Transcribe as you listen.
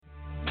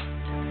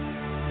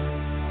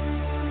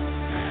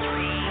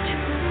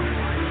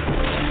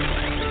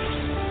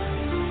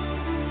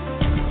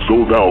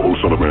So thou, O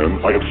son of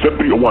man, I have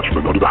set thee a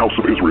watchman unto the house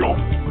of Israel.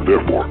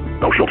 Therefore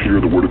thou shalt hear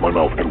the word of my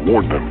mouth, and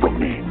warn them from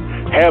me.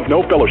 Have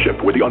no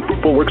fellowship with the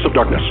unfruitful works of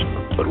darkness,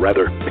 but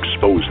rather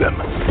expose them.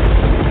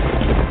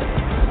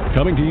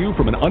 Coming to you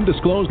from an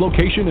undisclosed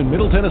location in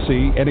Middle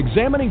Tennessee and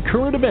examining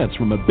current events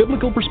from a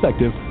biblical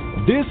perspective,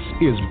 this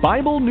is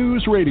Bible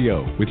News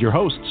Radio with your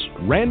hosts,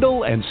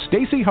 Randall and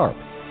Stacy Harp.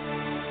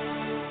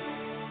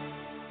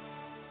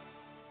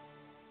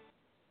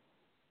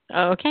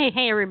 Okay,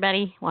 hey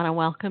everybody. Want to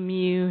welcome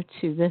you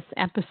to this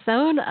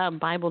episode of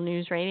Bible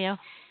News Radio.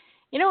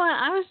 You know what?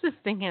 I was just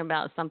thinking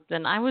about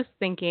something. I was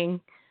thinking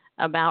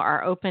about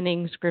our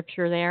opening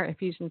scripture there,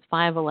 Ephesians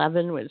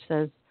 5:11, which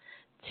says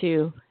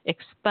to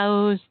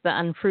expose the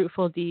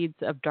unfruitful deeds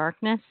of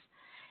darkness.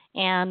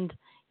 And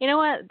you know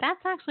what?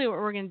 That's actually what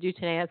we're going to do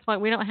today. That's why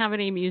we don't have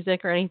any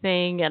music or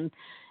anything,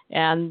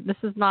 and this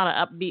is not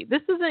an upbeat.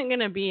 This isn't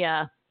going to be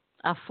a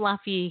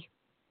fluffy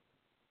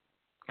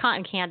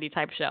cotton candy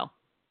type show.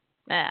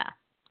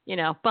 You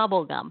know,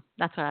 bubble gum.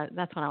 That's what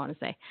I want to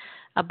say.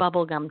 A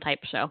bubble gum type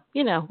show.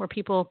 You know, where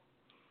people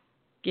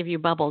give you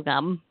bubble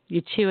gum,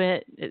 you chew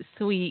it, it's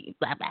sweet,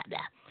 blah blah blah.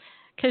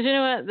 Because you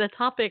know what? The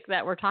topic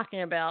that we're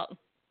talking about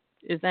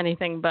is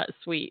anything but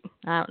sweet.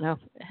 I don't know.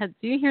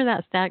 Do you hear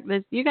that static?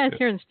 You guys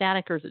hearing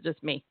static, or is it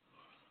just me?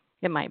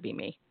 It might be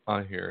me.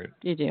 I hear it.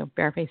 You do.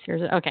 Bareface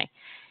hears it. Okay.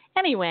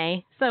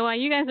 Anyway, so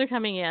you guys are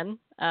coming in.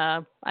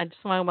 I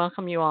just want to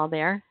welcome you all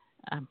there.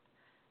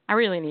 I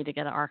really need to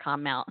get an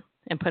Archon mount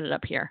and put it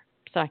up here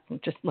so I can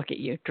just look at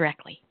you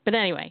directly. But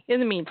anyway,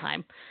 in the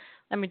meantime,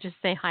 let me just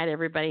say hi to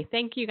everybody.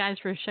 Thank you guys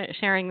for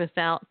sharing this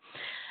out.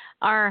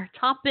 Our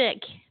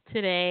topic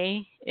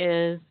today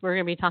is we're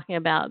going to be talking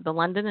about the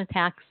London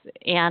attacks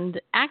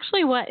and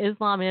actually what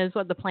Islam is,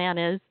 what the plan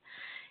is.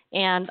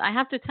 And I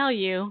have to tell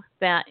you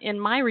that in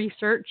my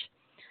research,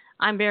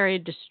 I'm very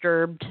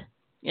disturbed.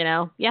 You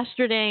know,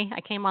 yesterday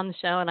I came on the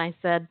show and I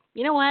said,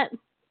 you know what?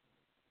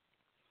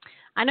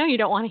 I know you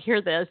don't want to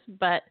hear this,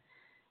 but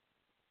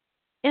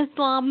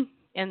Islam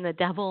and the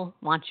devil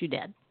want you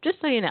dead.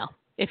 Just so you know,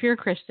 if you're a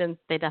Christian,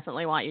 they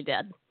definitely want you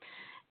dead.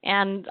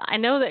 And I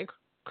know that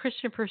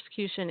Christian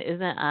persecution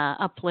isn't an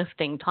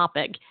uplifting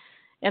topic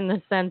in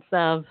the sense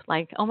of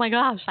like, oh my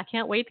gosh, I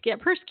can't wait to get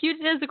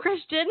persecuted as a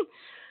Christian.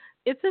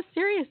 It's a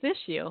serious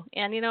issue.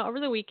 And, you know, over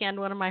the weekend,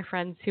 one of my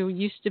friends who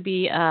used to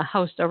be a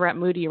host over at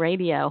Moody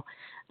Radio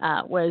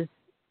was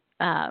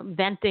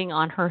venting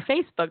on her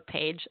Facebook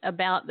page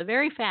about the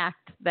very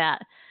fact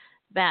that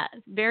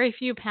very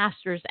few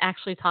pastors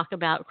actually talk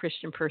about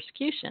Christian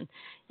persecution.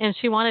 And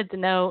she wanted to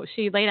know,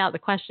 she laid out the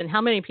question,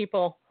 how many of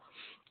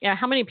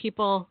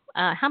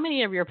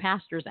your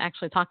pastors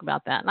actually talk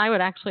about that? And I would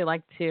actually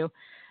like to,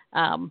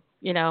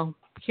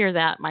 hear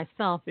that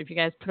myself. If you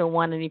guys put a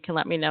 1 and you can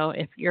let me know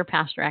if your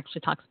pastor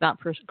actually talks about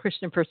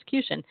Christian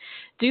persecution.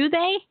 Do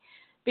they?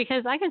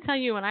 Because I can tell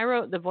you when I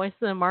wrote the Voice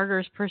of the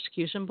Martyrs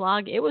persecution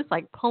blog, it was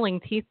like pulling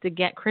teeth to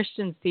get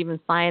Christians to even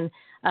sign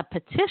a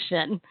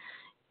petition,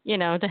 you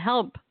know, to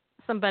help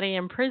somebody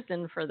in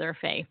prison for their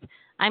faith.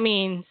 I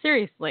mean,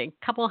 seriously,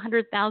 a couple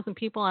 100,000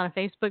 people on a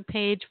Facebook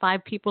page,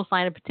 5 people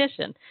sign a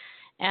petition.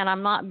 And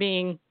I'm not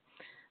being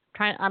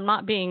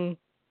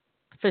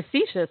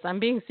facetious. I'm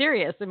being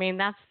serious. I mean,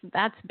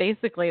 that's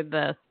basically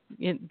the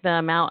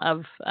amount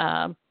of,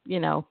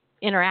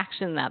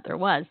 interaction that there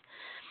was.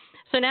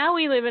 So now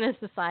we live in a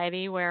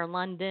society where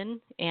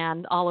London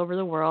and all over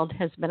the world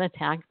has been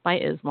attacked by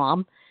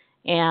Islam,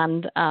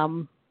 and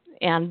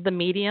the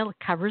media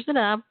covers it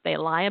up. They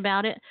lie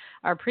about it.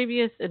 Our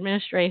previous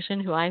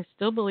administration, who I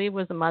still believe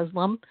was a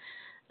Muslim,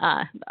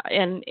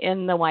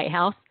 in the White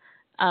House,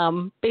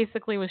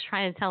 basically was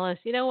trying to tell us,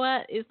 you know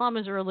what, Islam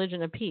is a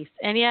religion of peace.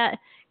 And yet,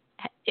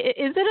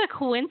 is it a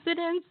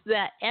coincidence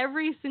that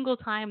every single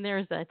time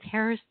there's a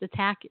terrorist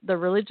attack, the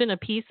religion of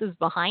peace is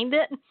behind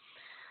it?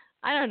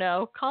 I don't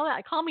know.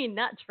 Call me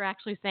nuts for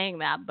actually saying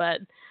that,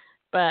 but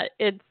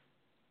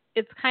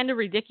it's kind of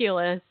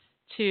ridiculous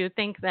to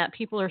think that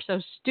people are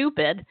so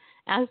stupid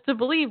as to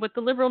believe what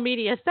the liberal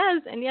media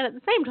says, and yet at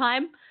the same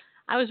time,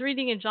 I was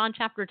reading in John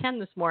chapter 10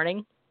 this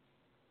morning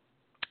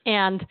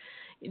and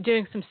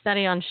doing some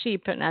study on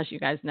sheep, and as you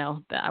guys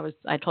know,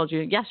 I told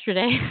you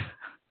yesterday,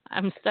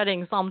 I'm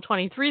studying Psalm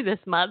 23 this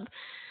month.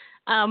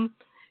 And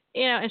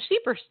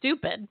sheep are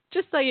stupid.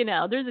 Just so you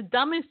know, they're the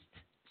dumbest,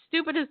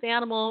 stupidest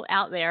animal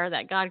out there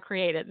that God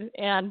created,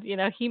 and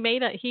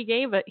He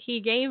gave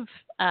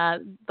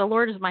the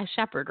Lord is my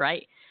shepherd,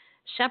 right?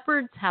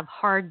 Shepherds have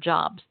hard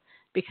jobs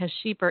because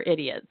sheep are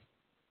idiots.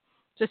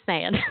 Just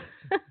saying.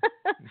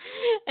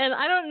 And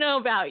I don't know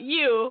about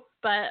you,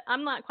 but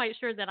I'm not quite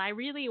sure that I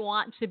really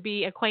want to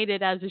be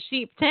equated as a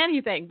sheep to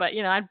anything. But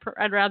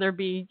I'd rather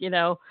be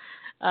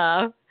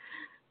a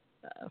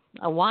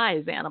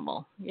wise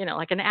animal,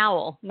 like an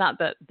owl. Not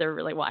that they're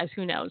really wise,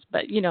 who knows?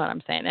 But you know what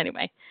I'm saying.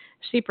 Anyway,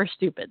 sheep are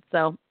stupid.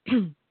 So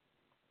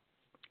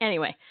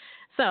anyway,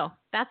 so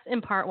that's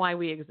in part why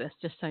we exist,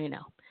 just so you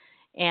know.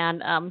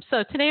 And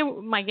so today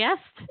my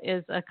guest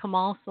is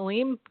Kamal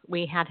Saleem.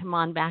 We had him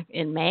on back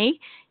in May,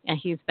 and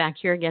he's back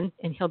here again,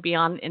 and he'll be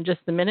on in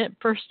just a minute.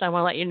 First, I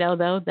want to let you know,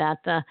 though,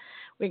 that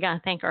We got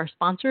to thank our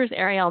sponsors,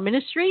 Ariel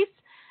Ministries.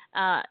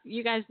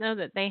 You guys know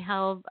that they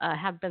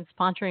have been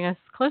sponsoring us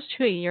close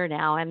to a year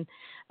now. And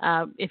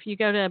if you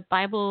go to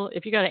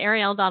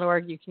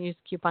ariel.org, you can use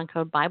the coupon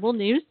code Bible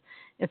News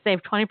and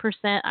save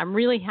 20%. I'm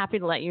really happy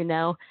to let you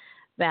know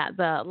that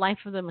the Life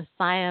of the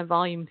Messiah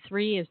Volume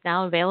 3 is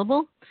now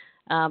available.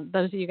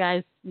 Those of you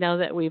guys know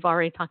that we've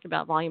already talked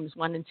about Volumes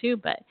 1 and 2,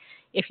 but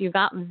if you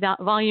got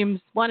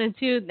Volumes 1 and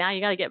 2, now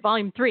you got to get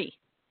Volume 3.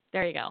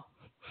 There you go.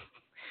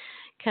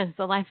 Because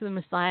the Life of the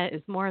Messiah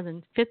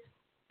fits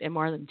in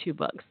more than 2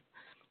 books.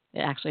 It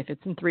actually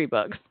fits in 3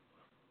 books.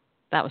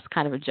 That was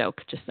kind of a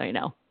joke, just so you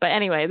know. But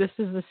anyway, this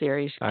is the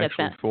series.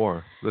 Actually,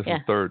 4. This is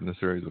third in the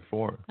series of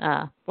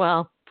 4.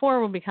 Well, 4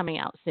 will be coming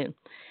out soon.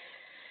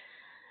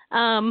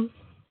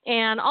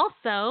 And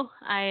also,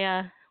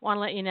 I want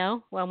to let you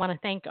know, I want to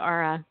thank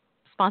our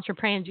sponsor,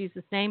 Pray in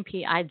Jesus' Name,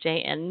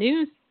 PIJN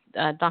News.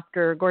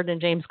 Dr. Gordon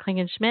James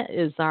Klingenschmidt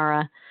is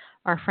our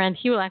friend.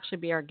 He will actually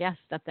be our guest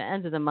at the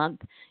end of the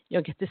month.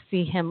 You'll get to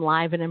see him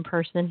live and in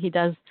person.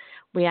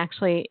 We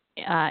actually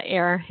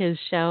air his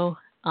show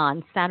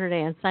on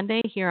Saturday and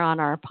Sunday here on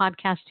our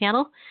podcast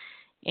channel.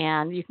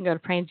 And you can go to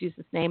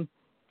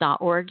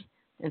prayinjesusname.org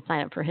and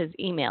sign up for his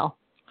email.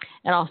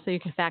 And also you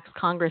can fax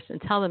Congress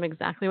and tell them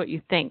exactly what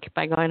you think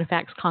by going to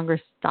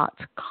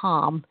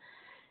faxcongress.com.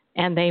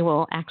 And they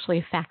will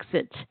actually fax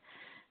it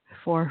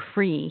for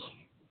free.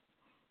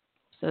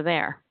 So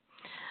there.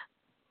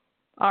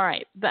 All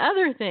right. The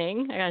other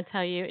thing I got to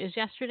tell you is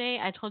yesterday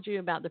I told you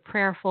about the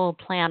Prayerful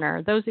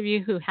Planner. Those of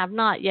you who have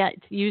not yet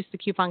used the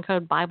coupon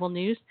code Bible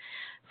News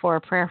for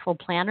a Prayerful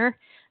Planner,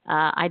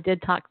 I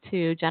did talk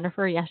to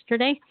Jennifer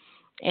yesterday,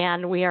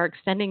 and we are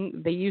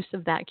extending the use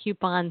of that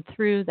coupon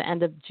through the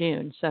end of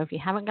June. So if you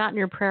haven't gotten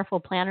your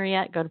Prayerful Planner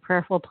yet, go to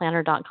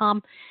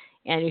prayerfulplanner.com,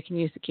 and you can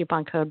use the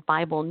coupon code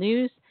Bible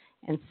News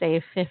and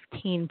save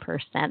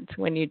 15%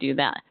 when you do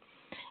that.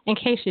 In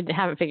case you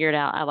haven't figured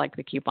out, I like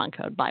the coupon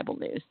code Bible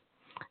News,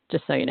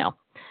 just so you know,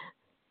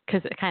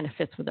 because it kind of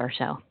fits with our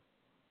show.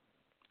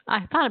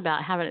 I thought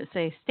about having it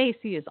say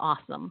Stacy is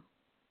awesome,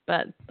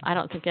 but I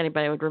don't think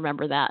anybody would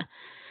remember that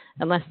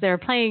unless they're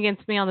playing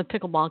against me on the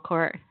pickleball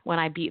court when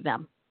I beat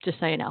them, just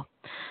so you know.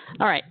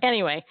 All right.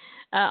 Anyway,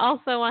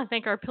 also want to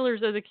thank our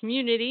pillars of the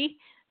community.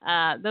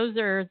 Those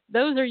are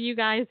you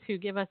guys who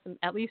give us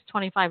at least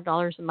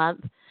 $25 a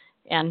month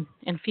and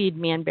feed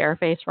me and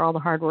Bareface for all the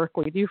hard work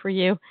we do for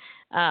you.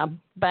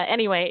 But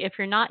anyway, if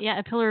you're not yet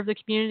a pillar of the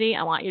community,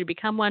 I want you to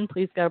become one.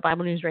 Please go to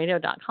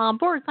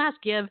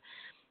BibleNewsRadio.com/give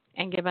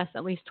and give us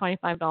at least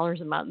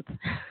 $25 a month.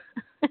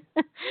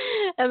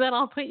 And then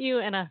I'll put you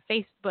in a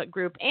Facebook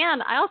group.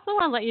 And I also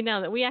want to let you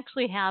know that we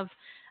actually have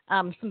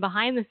some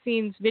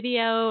behind-the-scenes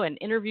video and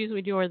interviews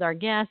we do with our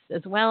guests,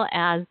 as well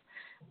as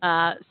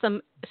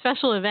some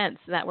special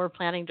events that we're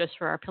planning just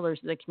for our pillars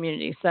of the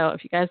community. So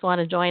if you guys want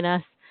to join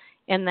us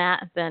in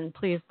that, then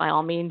please, by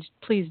all means,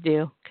 please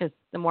do, because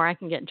the more I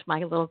can get into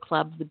my little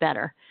club, the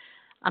better.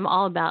 I'm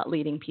all about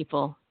leading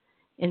people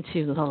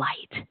into the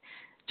light,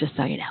 just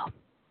so you know.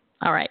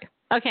 All right.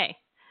 Okay.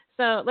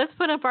 So let's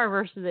put up our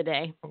verse of the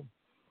day.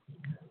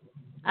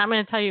 I'm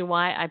going to tell you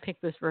why I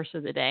picked this verse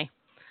of the day.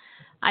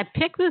 I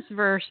picked this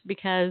verse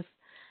because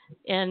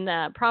in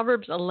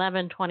Proverbs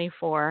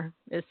 11:24,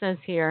 it says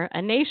here,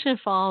 "A nation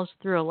falls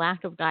through a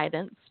lack of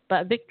guidance,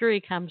 but victory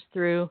comes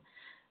through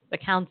the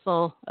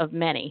counsel of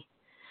many."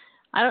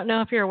 I don't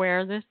know if you're aware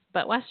of this,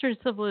 but Western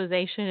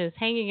civilization is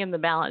hanging in the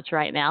balance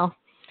right now.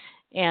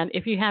 And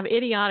if you have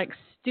idiotic,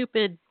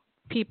 stupid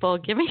people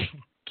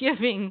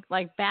giving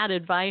like bad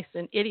advice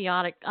and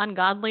idiotic,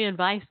 ungodly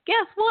advice,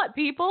 guess what,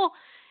 people?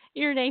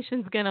 Your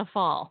nation's going to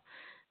fall.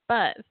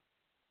 But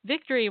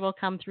victory will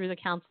come through the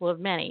counsel of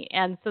many.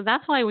 And so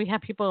that's why we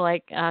have people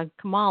like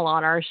Kamal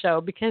on our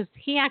show, because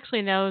he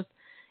actually knows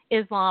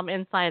Islam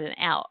inside and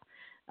out.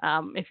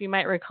 If you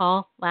might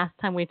recall, last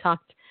time we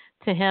talked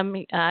to him,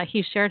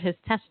 he shared his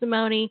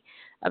testimony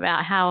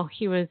about how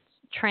he was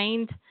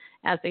trained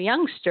as a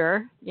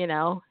youngster,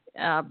 to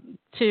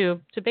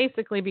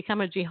basically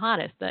become a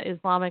jihadist, the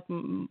Islamic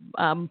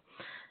Muslim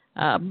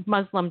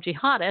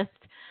jihadist.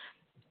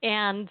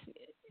 And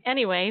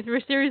anyway, through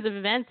a series of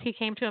events, he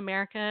came to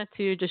America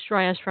to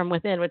destroy us from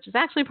within, which is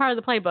actually part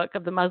of the playbook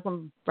of the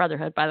Muslim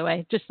Brotherhood, by the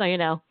way, just so you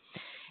know.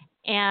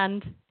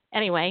 And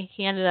anyway,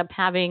 he ended up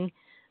having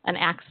an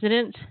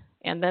accident,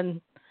 and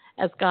then,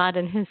 as God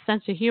and his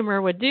sense of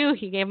humor would do,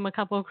 he gave him a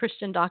couple of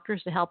Christian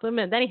doctors to help him,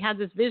 and then he had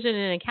this vision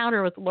and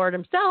encounter with the Lord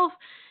himself,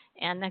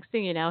 and next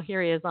thing you know,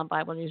 here he is on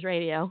Bible News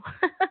Radio.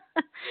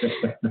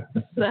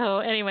 So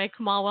anyway,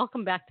 Kamal,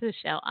 welcome back to the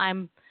show.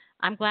 I'm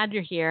glad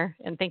you're here,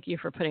 and thank you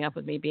for putting up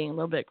with me being a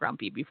little bit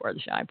grumpy before the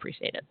show. I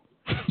appreciate it.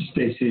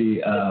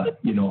 Stacy,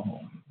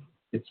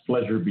 it's a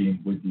pleasure being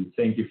with you.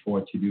 Thank you for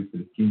what you do for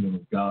the kingdom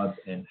of God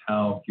and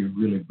how you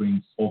really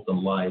bring salt and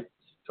light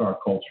to our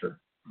culture.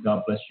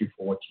 God bless you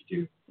for what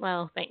you do.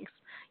 Well, thanks.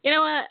 You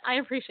know what? I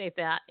appreciate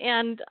that.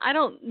 And I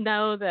don't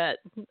know that,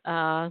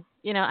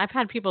 I've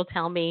had people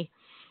tell me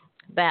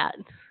that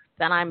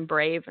I'm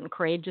brave and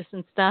courageous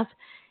and stuff.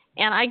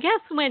 And I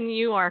guess when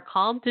you are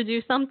called to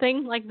do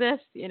something like this,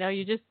 you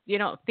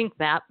don't think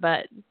that.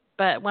 But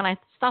when I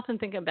stop and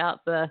think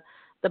about the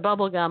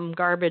bubblegum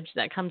garbage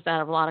that comes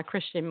out of a lot of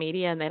Christian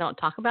media and they don't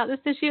talk about this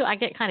issue, I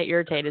get kind of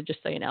irritated,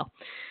 just so you know.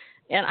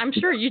 And I'm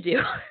sure you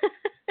do.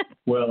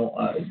 Well,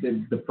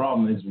 the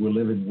problem is we're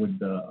living with,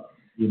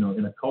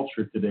 in a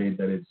culture today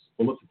that is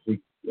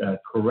politically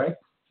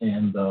correct,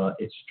 and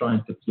it's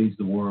trying to please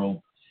the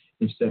world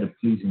instead of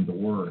pleasing the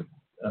Word.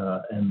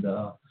 And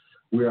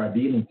we are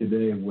dealing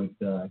today with,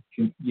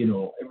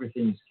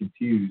 everything is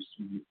confused.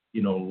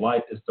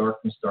 Light is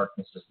darkness,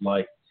 darkness is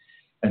light.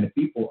 And the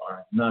people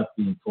are not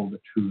being told the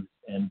truth.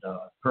 And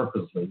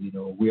purposely,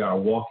 we are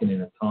walking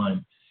in a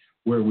time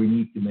where we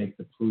need to make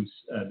the truth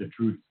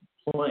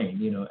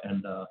plain,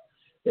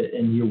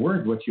 and your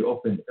word, what you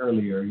opened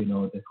earlier,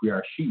 that we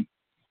are sheep.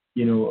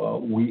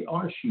 We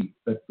are sheep,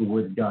 but the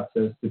word of God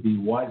says to be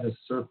wise as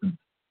serpent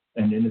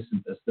and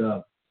innocent as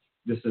dove.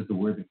 This is the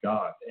word of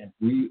God. And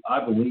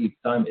I believe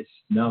time is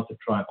now to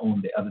try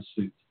on the other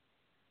suit.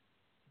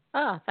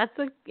 Oh,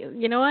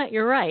 you know what?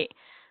 You're right.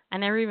 I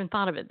never even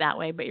thought of it that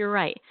way, but you're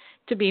right.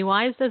 To be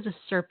wise as a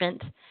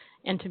serpent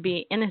and to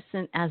be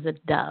innocent as a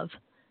dove.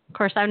 Of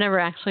course, I've never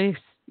actually,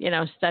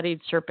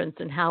 studied serpents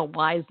and how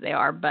wise they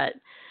are, but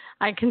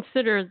I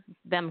consider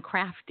them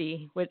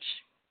crafty, which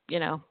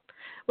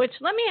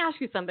let me ask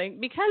you something.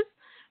 Because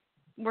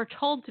we're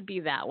told to be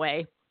that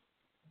way,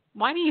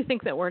 why do you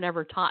think that we're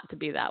never taught to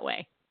be that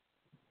way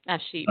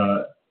as sheep?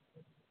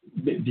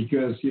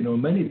 Because,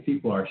 many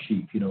people are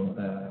sheep, and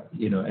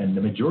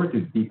the majority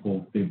of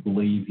people, they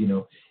believe,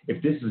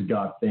 if this is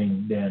God's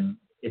thing, then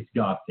it's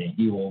God's thing.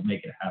 He will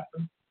make it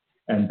happen.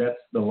 And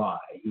that's the lie,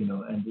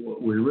 and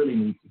we really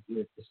need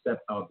to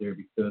step out there,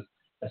 because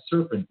a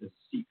serpent is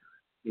a seeker,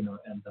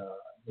 and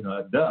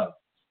a dove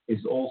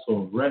is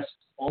also rests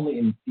only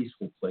in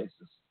peaceful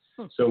places.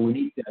 So we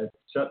need to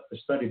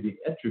study the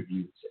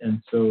attributes.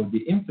 And so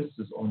the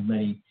emphasis on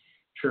many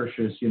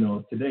churches,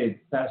 today,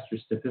 pastor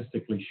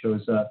statistically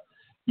shows up,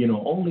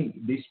 only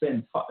they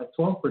spend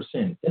 12%,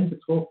 10 to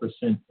 12%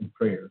 in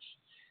prayers.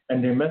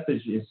 And their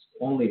message is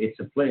it's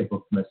a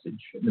playbook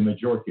message, the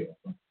majority of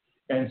them.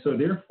 And so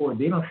therefore,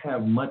 they don't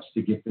have much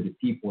to give to the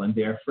people, and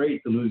they're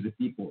afraid to lose the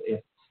people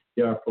if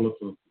they are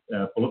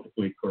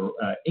politically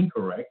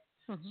incorrect.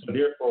 Mm-hmm. So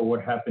therefore,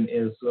 what happened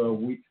is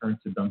we turn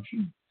to dumb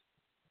sheep.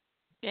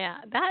 Yeah,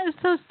 that is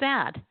so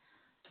sad.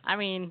 I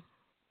mean,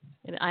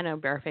 I know,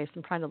 Bareface,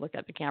 I'm trying to look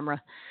at the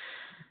camera.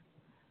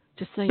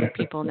 Just so you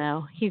people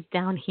know, he's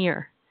down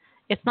here.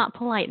 It's not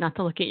polite not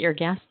to look at your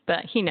guest,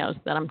 but he knows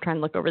that I'm trying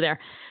to look over there.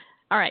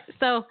 All right,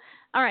 so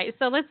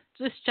let's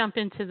just jump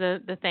into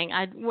the thing.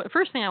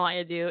 First thing I want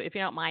you to do, if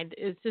you don't mind,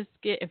 is just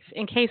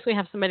in case we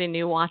have somebody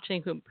new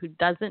watching who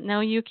doesn't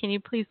know you, can you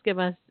please give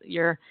us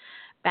your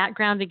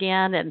background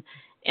again and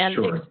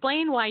Sure.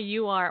 Explain why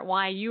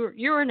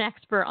you're an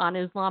expert on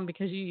Islam,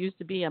 because you used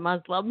to be a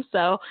Muslim.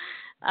 So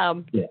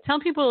tell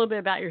people a little bit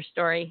about your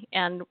story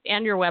and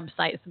your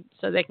website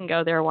so they can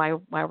go there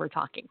while we're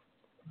talking.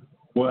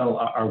 Well,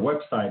 our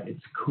website,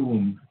 it's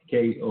Koome,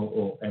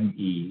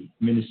 Koome,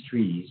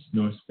 Ministries,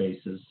 no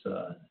spaces,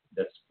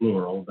 that's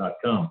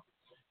plural.com.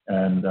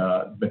 And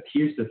but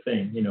here's the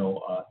thing,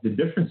 the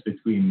difference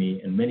between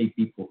me and many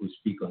people who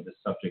speak on this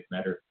subject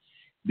matter,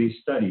 they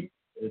study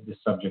the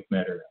subject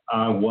matter.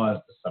 I was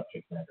the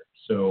subject matter.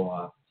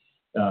 So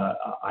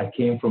I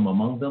came from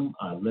among them.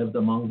 I lived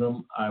among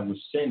them. I was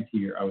sent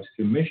here. I was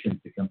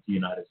commissioned to come to the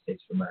United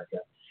States of America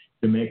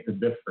to make the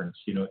difference,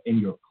 in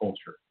your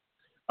culture.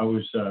 I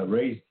was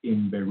raised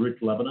in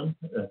Beirut, Lebanon.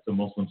 It's a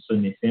Muslim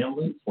Sunni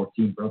family,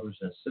 14 brothers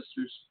and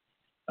sisters.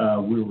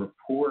 We were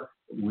poor.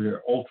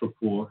 We're ultra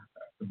poor,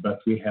 but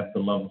we have the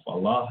love of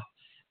Allah,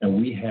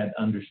 and we had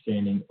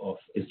understanding of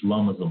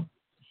Islamism.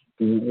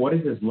 What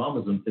is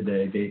Islamism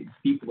today?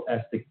 People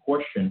ask the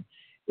question,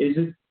 is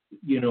it,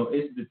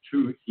 is the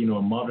truth,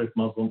 moderate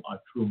Muslim are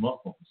true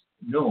Muslims?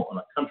 No, on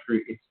a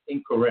country, it's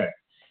incorrect,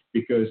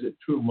 because a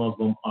true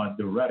Muslim are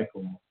the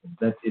radical Muslim.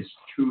 That is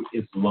true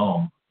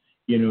Islam,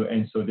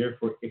 and so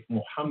therefore, if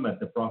Muhammad,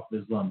 the Prophet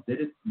of Islam, did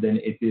it, then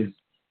it is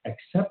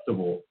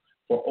acceptable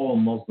for all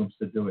Muslims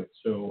to do it.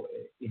 So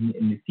in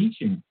the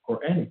teaching,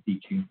 Quranic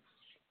teaching,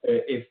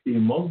 if the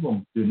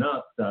Muslims do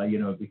not,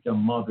 become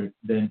moderate,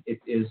 then it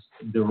is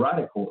the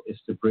radical is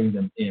to bring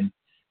them in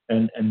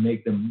and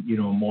make them,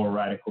 more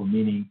radical,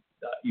 meaning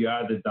you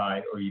either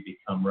die or you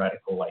become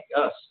radical like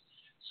us.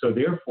 So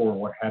therefore,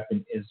 what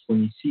happened is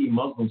when you see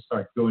Muslims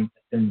start attending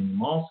the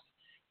mosque,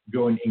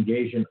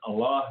 engage in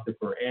Allah, the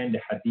Quran, the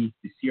Hadith,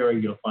 the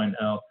Sirah, you'll find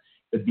out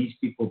that these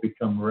people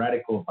become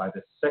radical by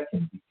the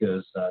second,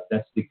 because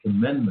that's the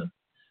commandment.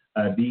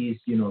 These,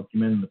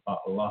 commandment of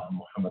Allah and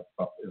Muhammad, the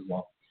Prophet of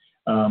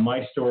Islam.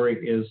 My story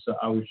is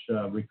I was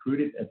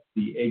recruited at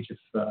the age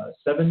of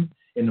 7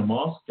 in a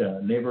mosque,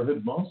 a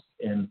neighborhood mosque,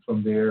 and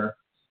from there,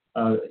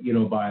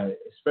 by a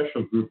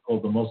special group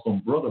called the Muslim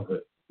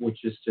Brotherhood,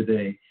 which is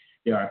today,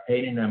 they are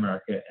paid in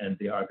America, and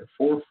they are the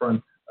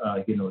forefront,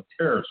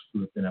 terrorist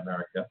group in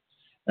America.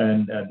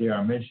 And they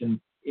are mentioned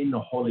in the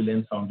Holy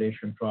Land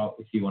Foundation trial,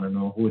 if you want to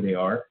know who they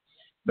are.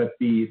 But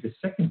the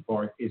second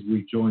part is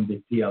we joined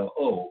the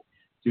PLO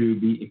to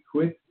be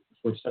equipped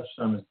for such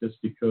time as this,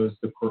 because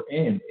the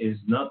Quran is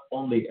not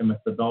only a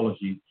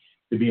methodology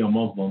to be a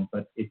Muslim,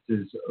 but it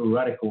is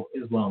radical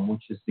Islam,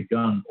 which is the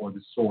gun or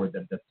the sword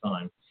at that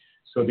time.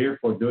 So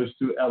therefore, those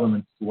two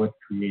elements what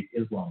create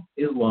Islam.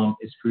 Islam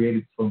is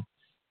created from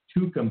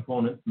two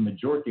components,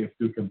 majority of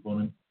two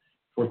components.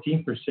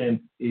 14%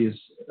 is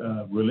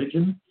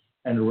religion,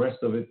 and the rest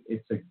of it,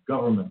 it's a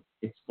government.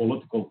 It's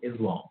political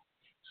Islam,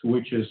 so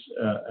which is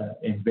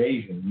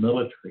invasion,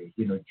 military,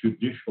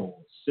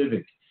 judicial,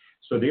 civic.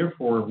 So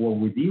therefore, when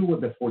we deal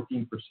with the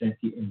 14%,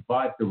 you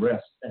invite the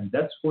rest, and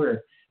that's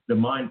where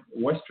the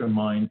Western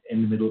mind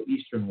and the Middle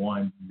Eastern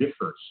mind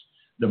differs.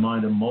 The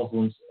mind of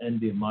Muslims and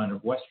the mind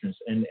of Westerns.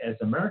 And as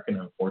American,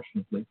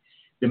 unfortunately,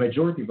 the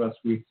majority of us,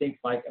 we think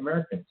like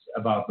Americans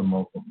about the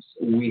Muslims.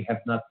 We have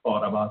not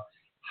thought about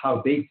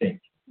how they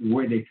think,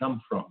 where they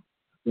come from,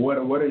 what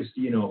is,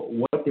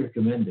 what they're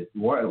commended,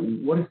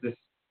 what is this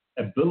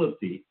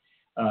ability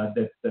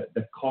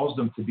that caused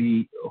them to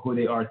be who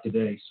they are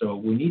today. So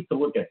we need to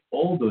look at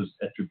all those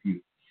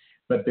attributes.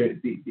 But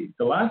the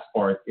last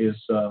part is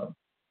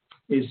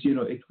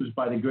it was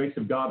by the grace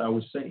of God I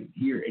was saved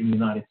here in the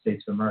United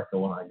States of America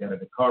when I got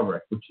into car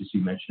wreck, which as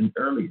you mentioned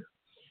earlier.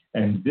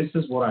 And this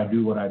is what I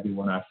do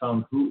when I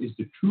found who is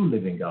the true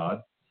living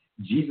God,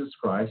 Jesus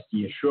Christ,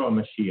 Yeshua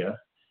Mashiach.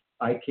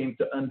 I came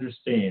to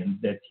understand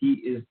that he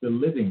is the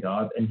living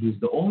God, and he's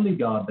the only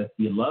God that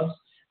he loves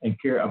and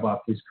care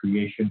about his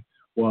creation,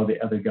 while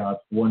the other gods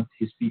want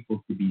his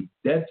people to be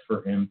dead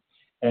for him,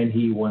 and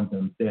he wants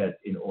them dead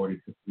in order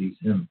to please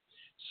him.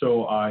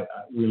 So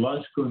we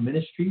launched Kun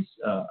Ministries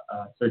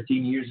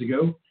 13 years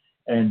ago,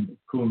 and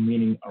Kun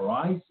meaning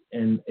arise,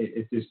 and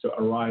it is to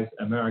arise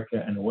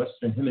America and the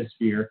Western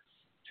Hemisphere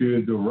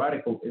to the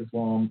radical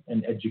Islam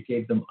and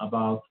educate them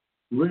about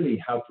really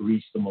how to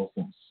reach the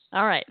Muslims.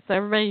 All right, so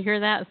everybody hear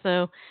that?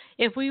 So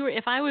if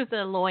I was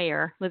a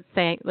lawyer, let's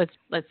say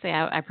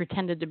I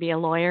pretended to be a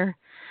lawyer,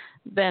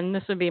 then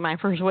this would be my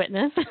first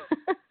witness.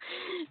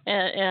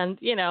 and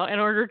in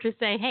order to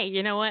say, hey,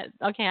 you know what?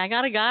 Okay, I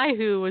got a guy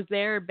who was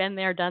there, been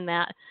there, done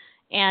that.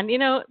 And,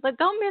 but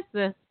don't miss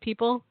this,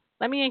 people.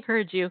 Let me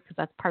encourage you, because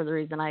that's part of the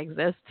reason I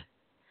exist,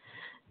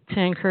 to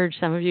encourage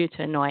some of you,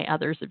 to annoy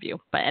others of you.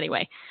 But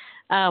anyway,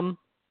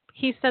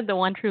 he said the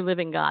one true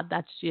living God,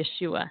 that's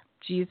Yeshua,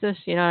 Jesus,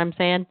 you know what I'm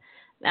saying?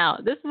 Now,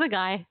 this is a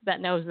guy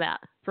that knows that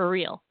for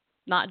real,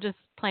 not just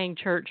playing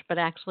church, but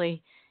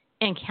actually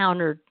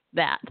encountered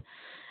that.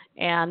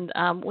 And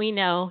we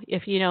know,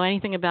 if you know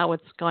anything about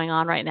what's going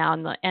on right now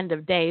in the end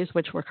of days,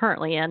 which we're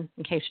currently in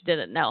case you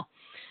didn't know,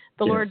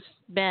 the Lord's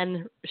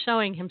been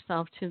showing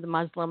himself to the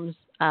Muslims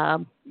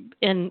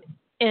in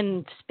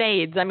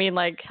spades. I mean,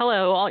 like,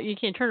 hello, you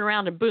can turn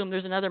around and boom,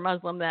 there's another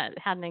Muslim that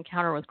had an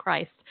encounter with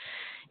Christ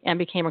and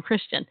became a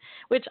Christian,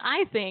 which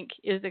I think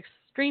is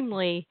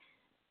extremely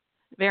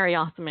very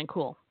awesome and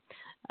cool,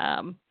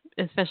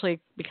 especially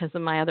because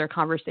of my other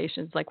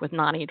conversations, like with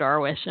Nani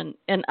Darwish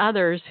and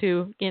others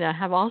who,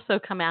 have also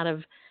come out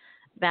of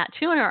that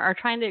too and are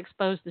trying to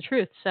expose the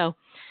truth. So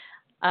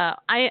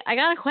I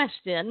got a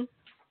question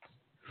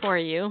for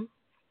you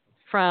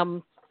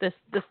from this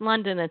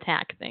London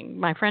attack thing.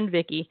 My friend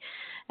Vicky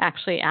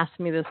actually asked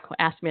me to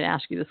ask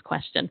you this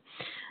question.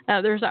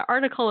 There's an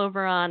article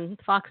over on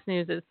Fox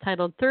News that's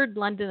titled "Third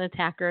London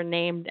Attacker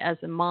Named as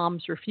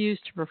Imams Refuse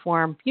to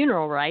Perform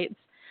Funeral Rites."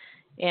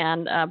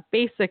 And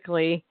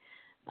basically,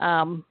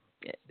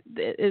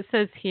 it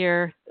says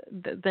here,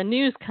 the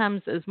news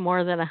comes as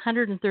more than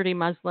 130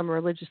 Muslim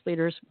religious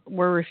leaders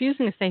were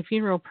refusing to say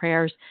funeral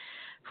prayers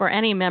for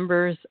any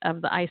members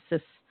of the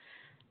ISIS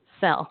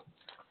cell.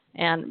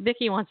 And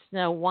Vicky wants to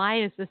know,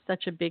 why is this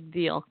such a big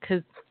deal?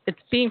 Because it's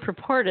being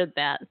purported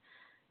that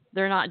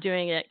they're not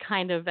doing it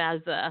kind of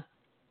as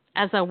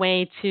a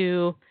way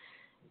to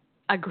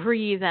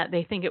agree that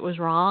they think it was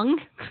wrong,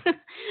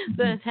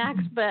 the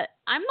attacks, but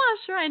I'm not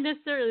sure I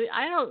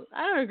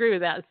don't agree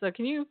with that. So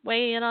can you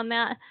weigh in on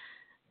that?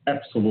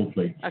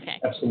 Absolutely. Okay.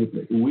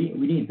 Absolutely. We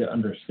need to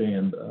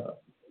understand,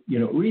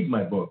 read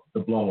my book, The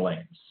Blood of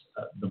Flames.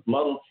 The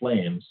Blood of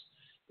Flames,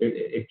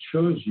 it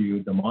shows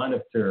you the mind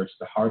of terrorists,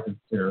 the heart of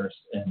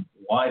terrorists, and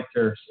why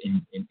terrorists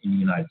in the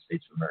United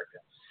States of America.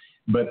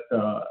 But,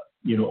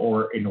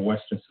 or in the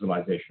Western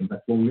civilization.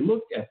 But when we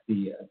look at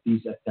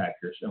these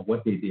attackers and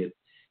what they did,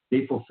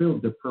 they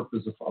fulfilled the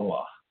purpose of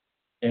Allah,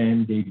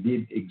 and they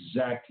did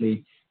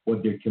exactly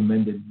what they're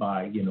commended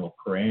by,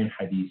 Quran,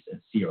 Hadith,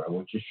 and Sirah,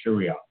 which is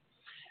Sharia.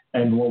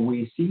 And when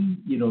we see,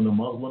 the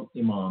Muslim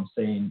imam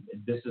saying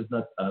this is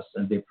not us,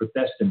 and they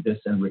protest in this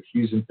and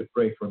refusing to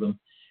pray for them,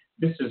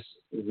 this is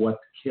what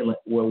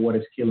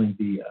is killing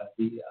the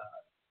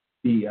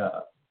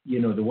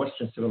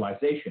Western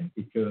civilization,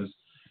 because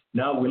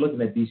now we're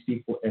looking at these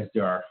people as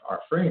they are our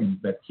friends,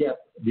 but yet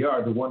they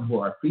are the one who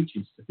are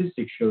preaching.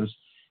 Statistics shows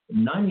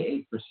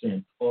 98%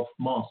 of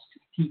mosques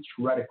teach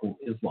radical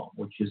Islam,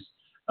 which is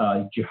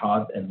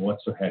jihad and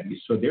whatsoever.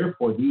 So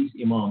therefore, these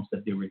imams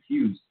that they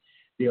refuse,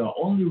 they are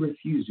only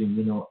refusing,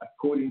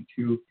 according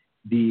to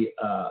the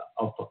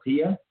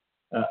al-faqiyah,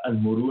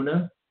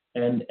 al-muruna,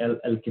 and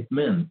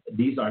al-kitman.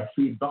 These are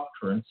three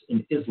doctrines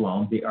in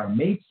Islam. They are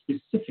made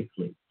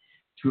specifically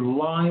to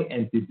lie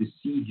and to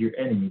deceive your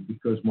enemy,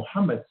 because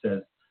Muhammad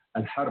says,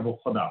 al-harbu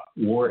khada,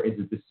 war is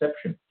a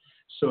deception.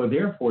 So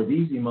therefore,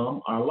 these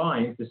imam are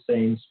lying to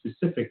saying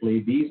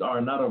specifically, these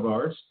are not of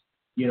ours,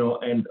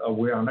 and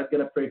we are not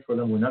going to pray for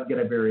them, we're not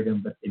going to bury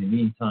them, but in the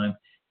meantime,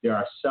 they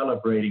are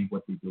celebrating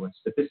what they do. And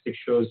statistics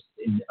shows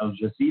in Al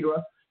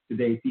Jazeera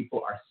today, people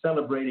are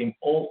celebrating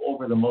all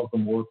over the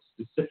Muslim world,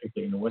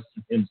 specifically in the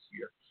Western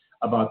Hemisphere,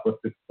 about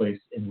what took place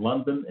in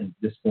London and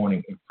this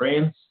morning in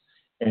France,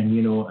 and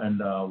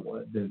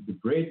the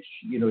bridge,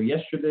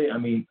 yesterday. I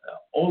mean,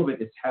 all of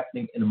it is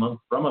happening in the month of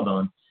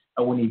Ramadan.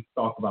 And we need to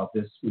talk about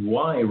this,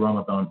 why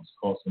Ramadan is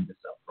causing this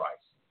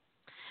uprising.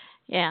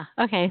 Yeah.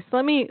 Okay. So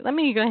let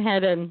me go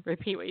ahead and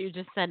repeat what you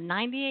just said.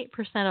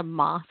 98% of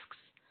mosques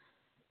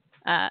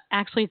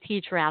actually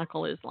teach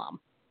radical Islam.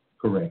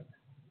 Correct.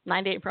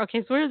 98.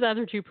 Okay. So where's the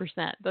other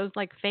 2%? Those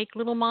like fake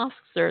little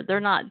mosques, or they're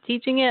not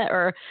teaching it,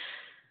 or?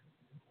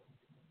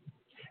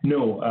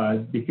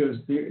 No, because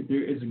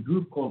there is a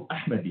group called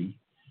Ahmadi.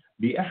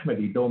 The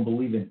Ahmadi don't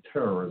believe in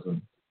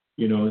terrorism,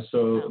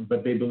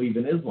 but they believe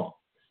in Islam.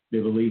 They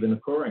believe in the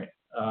Quran.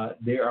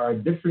 There are a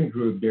different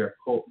group. They're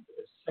called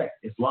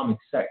sect, Islamic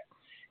sect.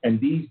 And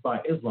these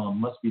by Islam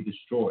must be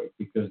destroyed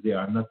because they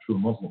are not true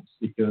Muslims,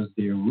 because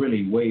they're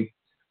really way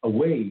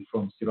away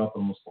from Sirat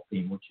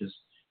al-Mustaqim, which is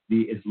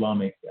the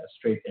Islamic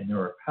straight and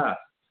narrow path.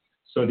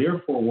 So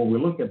therefore, when we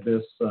look at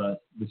this, the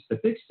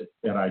statistic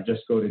that I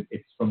just quoted,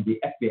 it's from the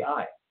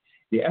FBI.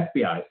 The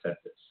FBI said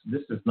this.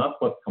 This is not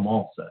what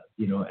Kamal said,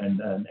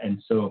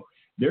 and so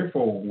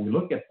therefore, when we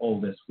look at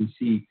all this, we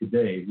see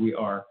today we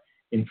are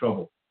in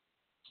trouble.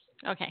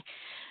 Okay.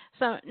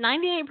 So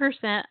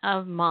 98%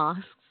 of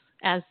mosques,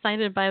 as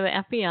cited by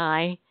the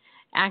FBI,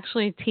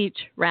 actually teach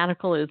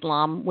radical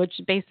Islam, which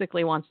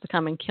basically wants to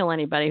come and kill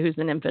anybody who's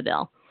an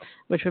infidel,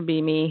 which would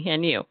be me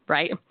and you,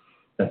 right?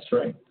 That's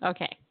right.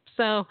 Okay.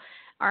 So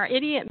our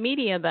idiot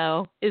media,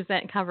 though,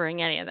 isn't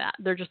covering any of that.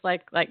 They're just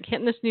like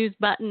hitting the snooze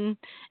button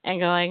and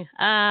going,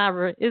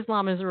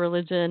 Islam is a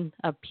religion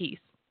of peace.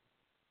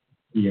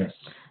 Yes.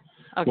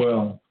 Okay.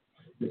 Well,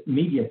 the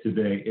media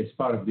today is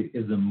part of the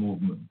ism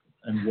movement.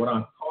 And what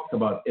I'm talking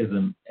about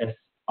ism,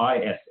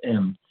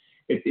 S-I-S-M,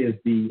 it is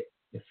the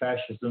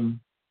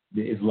fascism,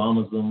 the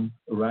Islamism,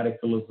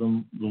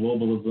 radicalism,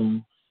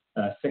 globalism,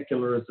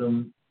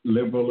 secularism,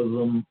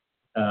 liberalism,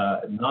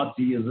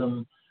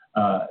 Nazism,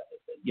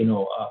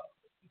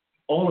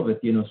 all of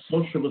it,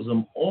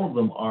 socialism, all of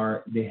them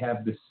they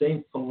have the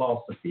same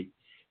philosophy,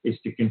 is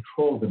to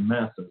control the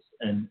masses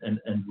and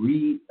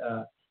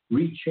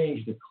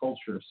rechange the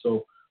culture.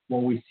 So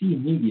when we see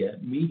media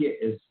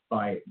is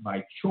by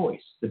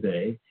choice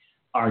today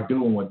are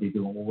doing what they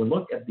do. When we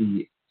look at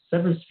the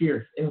seven sphere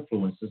of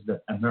influences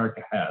that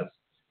America has,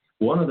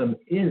 one of them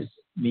is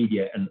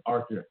media and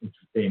art and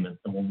entertainment.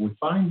 And when we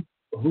find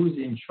who's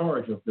in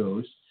charge of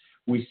those,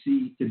 we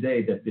see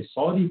today that the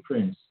Saudi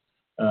prince,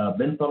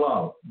 bin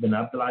Talal bin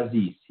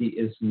Abdulaziz, he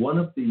is one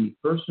of the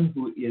person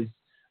who is,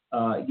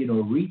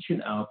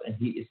 reaching out, and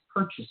he is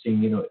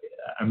purchasing,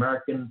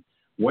 American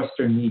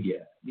Western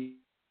media,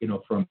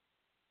 from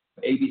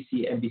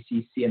ABC,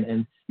 NBC,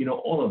 CNN,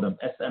 all of them,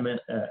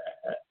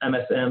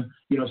 MSM,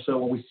 so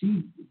when we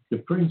see the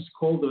prince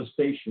call those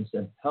stations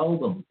and tell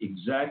them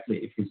exactly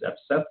if he's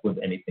upset with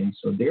anything,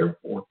 so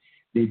therefore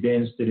they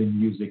dance to the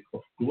music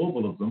of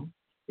globalism,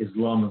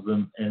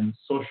 Islamism, and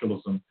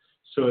socialism.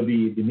 So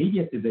the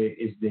media today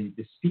is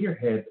the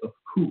spearhead of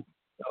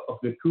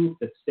the coup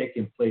that's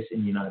taking place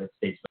in the United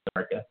States of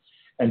America.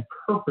 And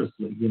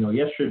purposely,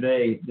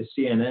 yesterday the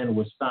CNN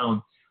was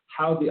found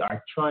how they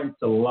are trying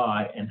to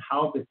lie and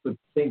how they put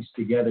things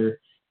together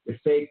to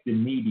fake the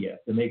media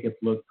to make it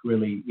look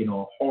really,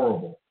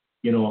 horrible,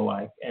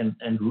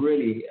 and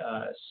really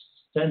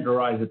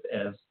standardize it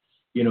as,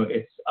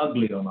 it's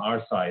ugly on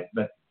our side.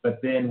 But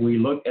then we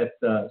look at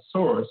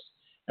Soros,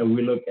 and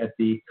we look at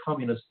the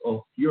communists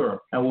of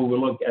Europe, and when we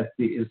look at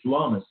the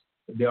Islamists,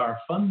 they are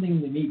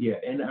funding the media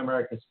in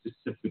America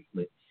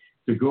specifically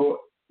to go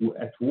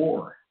at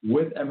war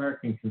with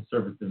American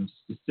conservatives,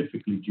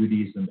 specifically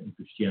Judaism and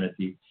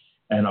Christianity,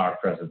 and our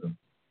president.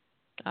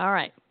 All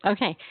right.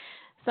 Okay.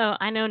 So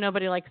I know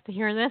nobody likes to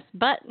hear this,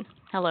 but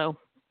hello,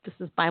 this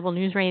is Bible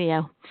News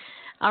Radio.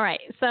 All right.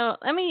 So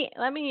let me.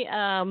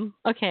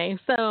 Okay.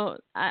 So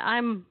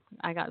I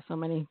got so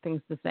many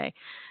things to say.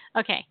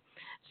 Okay.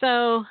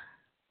 So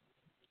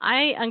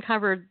I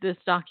uncovered this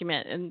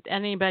document, and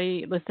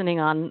anybody listening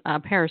on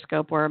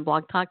Periscope or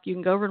Blog Talk, you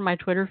can go over to my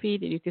Twitter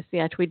feed, and you can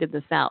see I tweeted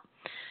this out.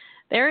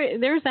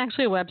 There's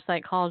actually a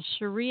website called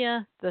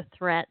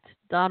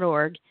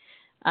ShariaTheThreat.org,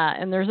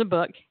 and there's a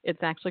book.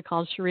 It's actually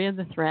called Sharia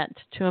the Threat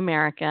to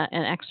America,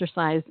 an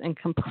exercise in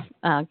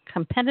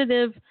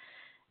competitive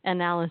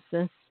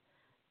analysis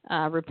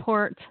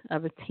report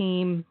of a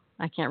team.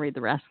 I can't read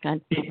the rest.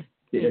 The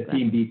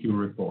Team B2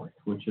 report,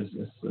 which is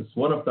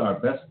one of our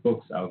best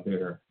books out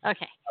there.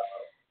 Okay.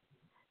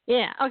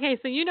 Yeah. Okay.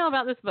 So you know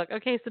about this book.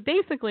 Okay. So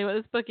basically what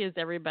this book is,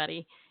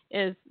 everybody,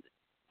 is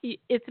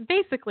it's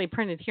basically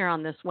printed here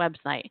on this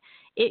website.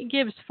 It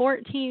gives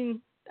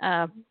 14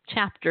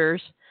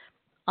 chapters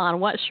on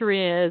what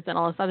Sharia is and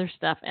all this other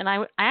stuff. And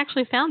I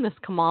actually found this,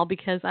 Kamal,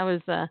 because I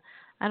was, I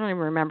don't even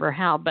remember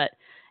how, but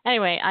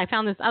anyway, I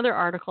found this other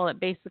article that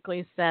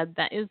basically said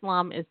that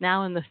Islam is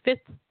now in the 5th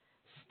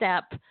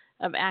step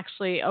of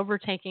actually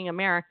overtaking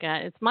America.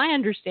 It's my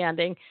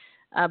understanding,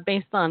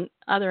 based on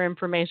other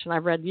information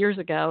I've read years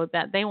ago,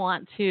 that they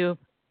want to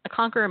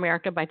conquer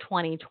America by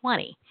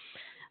 2020.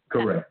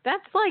 Correct.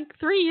 That's like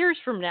 3 years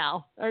from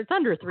now, or it's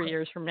under 3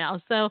 years from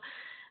now. So,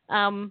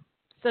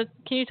 so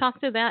can you talk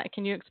to that?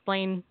 Can you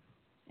explain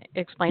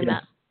Yes.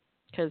 that?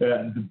 Because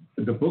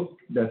the book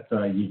that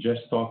you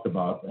just talked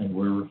about, and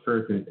we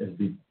refer to it as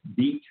the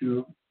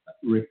B2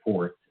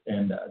 report,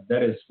 and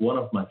that is one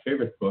of my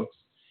favorite books.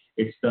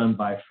 It's done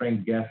by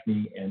Frank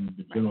Gaffney and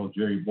General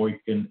Jerry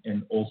Boykin,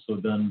 and also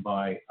done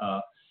by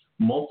a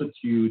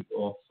multitude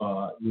of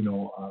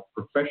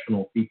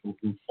professional people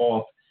who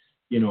fought,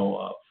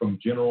 from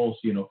generals,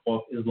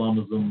 fought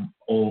Islamism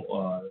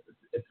all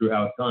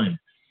throughout time.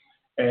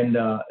 And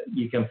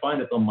you can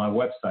find it on my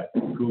website,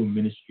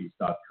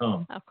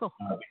 trueministries.com. Oh, cool.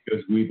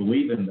 Because we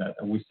believe in that,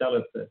 and we sell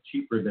it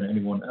cheaper than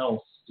anyone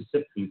else,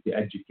 specifically to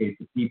educate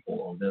the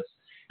people on this.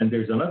 And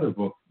there's another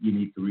book you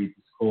need to read.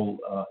 It's called,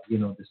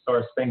 The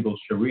Star-Spangled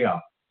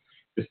Sharia.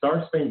 The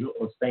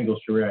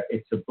Star-Spangled Sharia,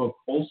 it's a book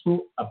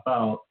also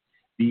about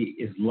the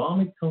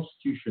Islamic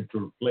Constitution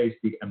to replace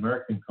the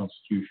American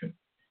Constitution.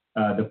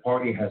 The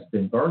party has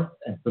been birthed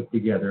and put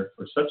together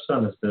for such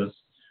time as this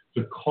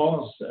to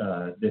cause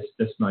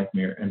this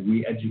nightmare. And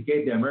we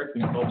educate the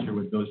American culture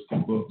with those two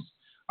books.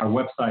 Our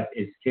website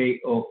is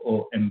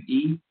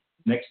KOOME,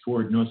 next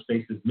word, no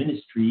spaces,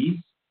 ministries,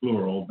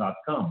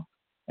 plural.com.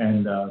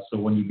 And so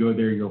when you go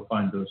there, you'll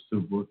find those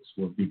two books.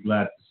 We'll be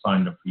glad to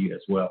sign up for you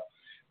as well.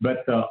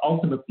 But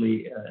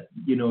ultimately,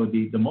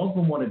 the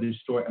Muslim wanted to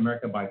destroy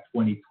America by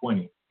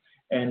 2020.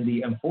 And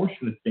the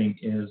unfortunate thing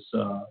is,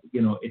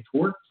 it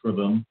worked for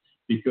them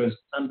because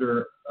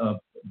under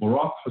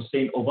Barack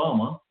Hussein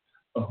Obama,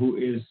 who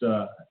is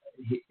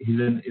he's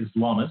an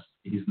Islamist.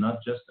 He's not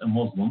just a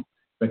Muslim,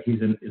 but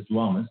he's an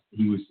Islamist.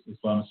 He was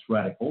Islamist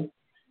radical.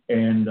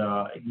 And,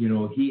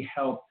 he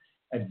helped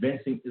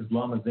advancing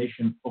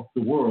Islamization of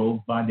the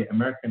world by the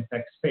American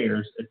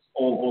taxpayers. It's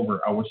all over.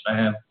 I wish I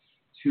have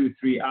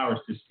 2-3 hours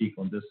to speak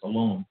on this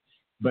alone.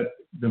 But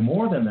the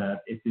more than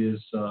that, it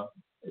is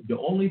the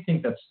only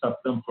thing that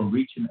stopped them from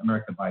reaching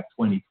America by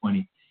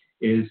 2020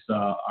 is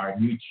our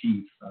new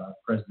chief,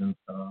 President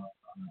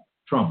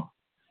Trump.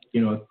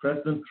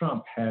 President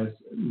Trump has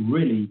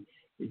really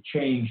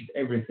changed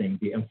everything.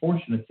 The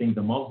unfortunate thing,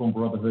 the Muslim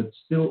Brotherhood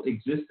still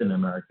exists in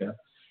America,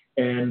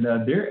 and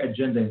their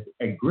agenda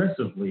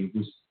aggressively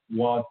was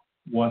what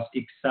was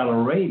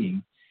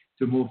accelerating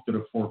to move to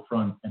the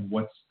forefront. And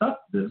what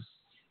stopped this,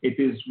 it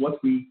is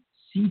what we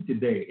see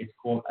today. It's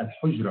called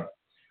Al-Hujra.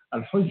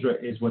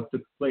 Al-Hujra is what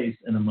took place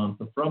in the month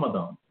of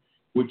Ramadan,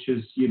 which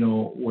is,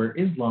 where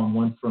Islam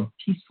went from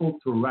peaceful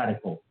to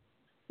radical.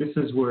 This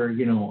is where,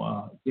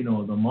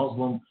 the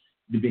Muslim,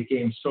 they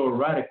became so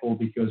radical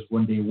because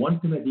when they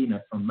went to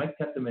Medina, from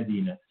Mecca to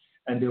Medina,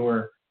 and they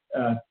were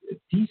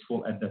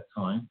peaceful at that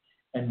time,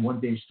 and when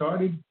they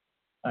started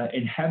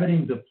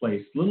inhabiting the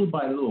place, little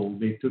by little,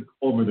 they took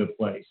over the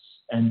place,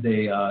 and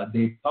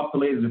they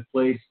populated the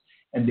place,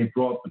 and they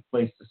brought the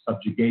place to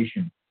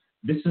subjugation.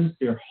 This is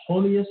their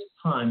holiest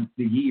time,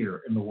 the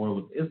year in the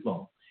world of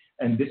Islam.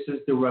 And this is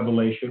the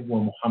revelation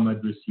where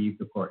Muhammad received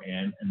the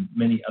Quran and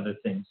many other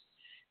things.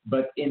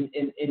 But in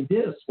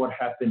this, what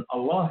happened,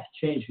 Allah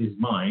changed his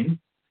mind,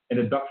 and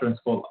the doctrine is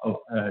called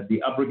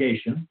the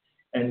abrogation.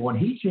 And when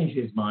he changed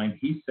his mind,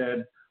 he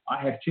said,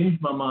 I have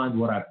changed my mind,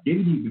 what I've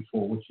given you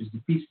before, which is the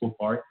peaceful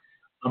part,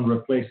 I'm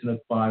replacing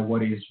it by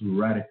what is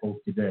radical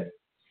today.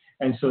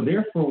 And so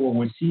therefore, when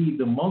we see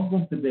the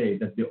Muslim today,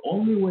 that the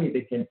only way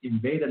they can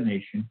invade a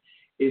nation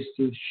is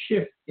to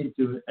shift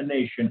into a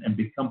nation and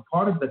become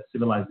part of that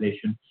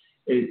civilization,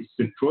 is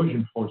the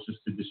Trojan forces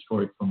to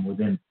destroy it from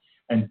within.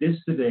 And this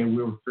today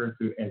we refer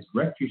to as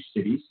refuge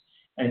cities.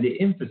 And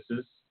the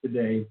emphasis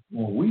today,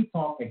 when we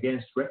talk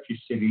against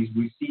refuge cities,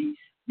 we see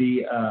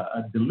the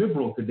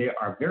liberal today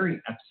are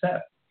very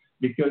upset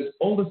because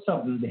all of a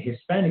sudden the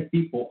Hispanic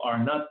people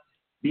are not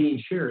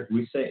being shared.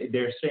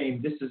 They're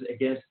saying this is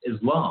against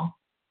Islam.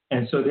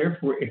 And so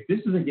therefore, if this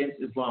is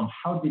against Islam,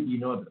 how did you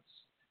know this?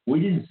 We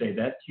didn't say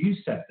that. You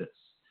said this.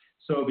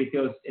 So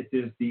because it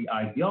is the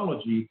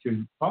ideology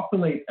to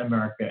populate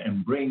America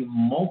and bring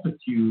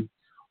multitude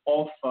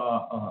of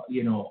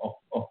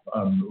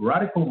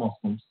radical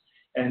Muslims,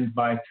 and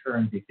by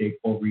turn they take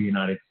over the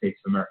United States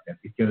of America,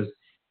 because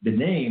the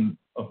name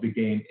of the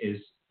game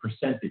is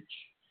percentage.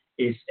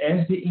 It's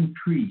as they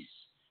increase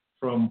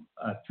from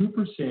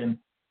 2%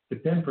 to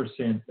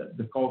 10%,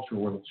 the culture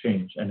will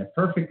change. And a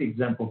perfect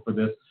example for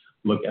this,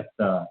 look at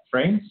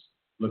France,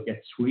 look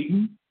at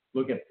Sweden,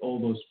 look at all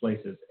those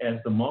places. As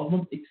the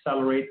Muslims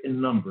accelerate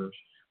in numbers,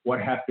 what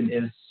happened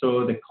is,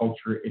 so the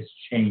culture is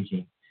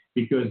changing,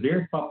 because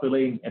they're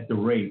populating at the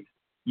rate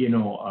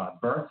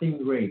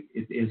birthing rate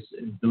is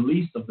the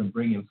least of them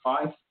bringing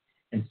 5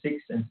 and 6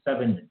 and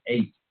 7 and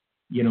 8.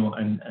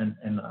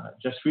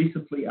 Just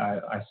recently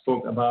I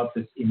spoke about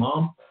this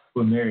imam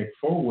who married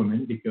 4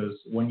 women, because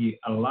when you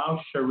allow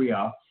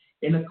Sharia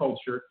in a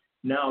culture,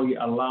 now you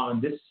allow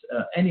this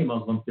any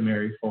Muslim to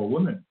marry 4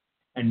 women.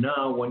 And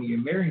now when you're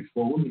marrying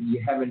 4 women,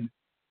 you having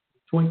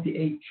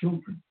 28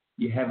 children,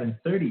 you having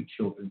 30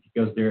 children,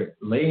 because they're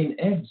laying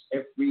eggs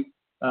every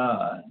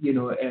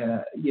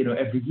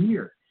every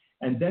year.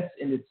 And that's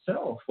in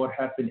itself what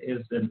happened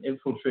is an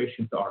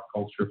infiltration to our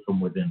culture from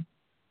within.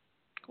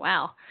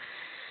 Wow.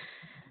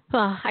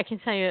 Well, I can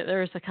tell you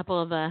there's a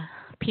couple of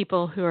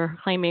people who are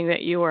claiming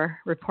that you were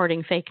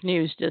reporting fake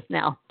news just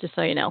now, just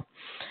so you know.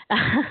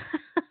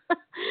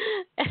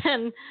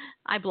 And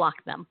I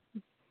blocked them.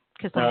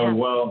 They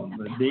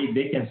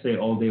can say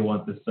all they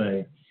want to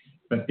say,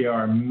 but there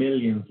are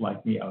millions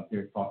like me out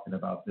there talking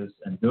about this.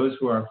 And those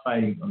who are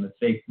fighting on the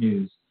fake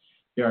news,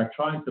 they are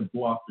trying to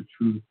block the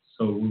truth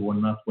so we will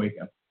not wake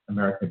up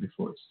America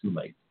before it's too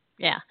late.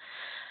 Yeah.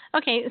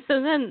 Okay,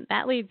 so then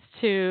that leads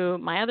to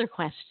my other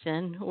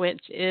question,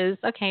 which is,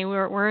 okay,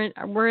 we're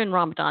in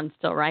Ramadan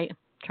still, right? I'm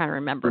trying to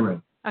remember.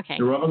 Correct. Okay.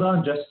 The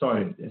Ramadan just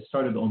started. It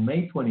started on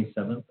May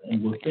 27th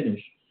and will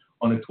finish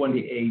on the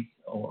 28th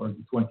or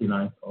the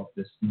 29th of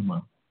this new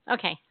month.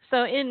 Okay,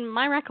 so in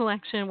my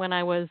recollection, when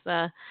I was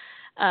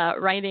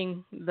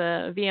writing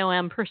the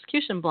VOM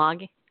persecution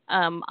blog,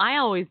 I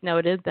always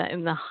noted that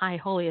in the high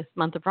holiest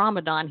month of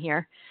Ramadan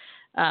here,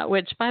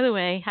 which, by the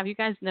way, have you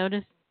guys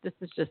noticed? This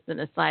is just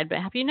an aside, but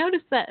have you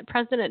noticed that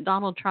President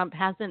Donald Trump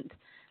hasn't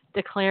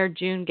declared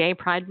June Gay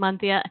Pride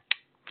Month yet?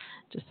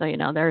 Just so you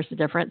know, there's a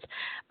difference.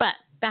 But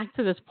back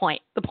to this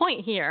point. The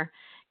point here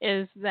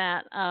is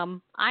that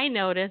I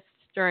noticed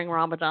during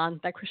Ramadan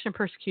that Christian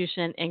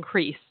persecution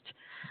increased,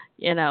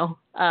 and,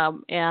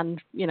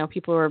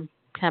 people were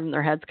having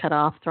their heads cut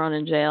off, thrown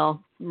in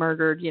jail,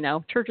 murdered,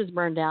 churches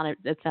burned down,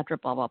 et cetera,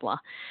 blah, blah, blah.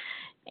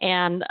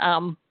 And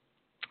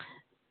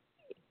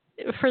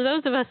for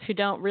those of us who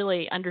don't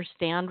really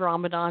understand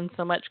Ramadan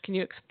so much, can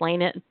you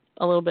explain it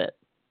a little bit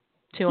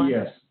to us?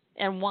 Yes.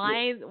 And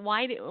why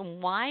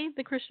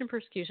the Christian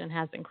persecution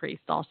has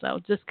increased also,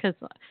 just because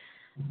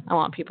I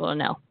want people to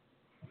know.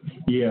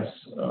 Yes.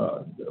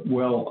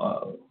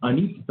 I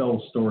need to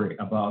tell a story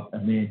about a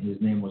man.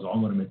 His name was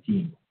Omar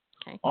Mateen.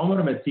 Okay.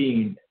 Omar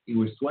Mateen, he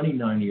was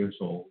 29 years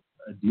old.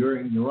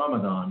 During the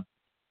Ramadan,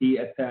 he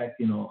attacked,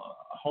 a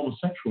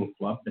homosexual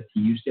club that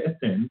he used to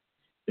attend,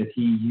 that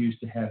he used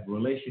to have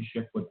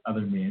relationship with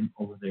other men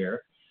over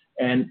there,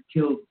 and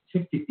killed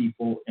 50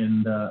 people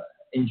and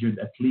injured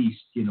at least,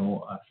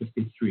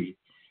 53.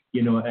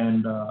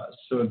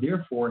 So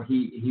therefore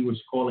he was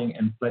calling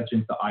and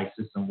pledging to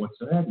ISIS and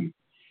whatsoever.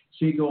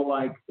 So you go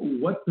like,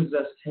 what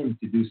possessed him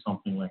to do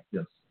something like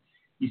this?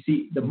 You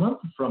see, the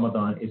month of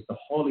Ramadan is the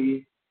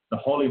holy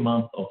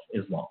month of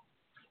Islam.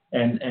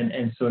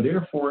 And so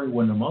therefore,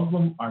 when the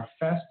Muslims are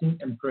fasting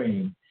and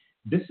praying,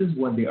 this is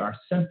when they are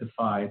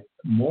sanctified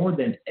more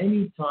than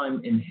any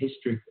time in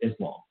history of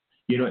Islam,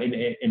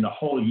 in the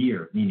whole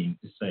year, meaning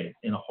to say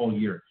in a whole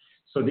year.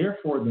 So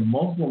therefore, the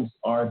Muslims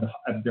are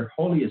at their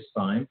holiest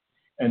time,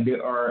 and they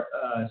are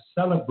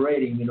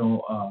celebrating,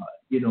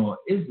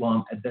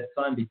 Islam at that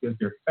time, because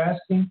they're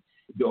fasting,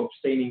 they're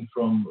abstaining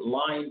from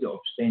lying, they're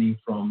abstaining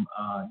from,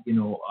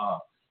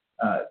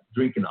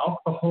 drinking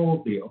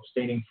alcohol, they're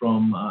abstaining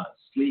from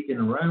sleeping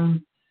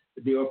around,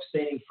 they're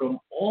abstaining from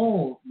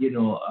all,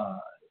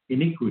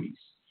 iniquities.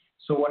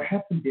 So what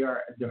happened? They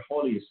are at their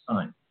holiest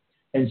time.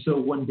 And so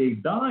when they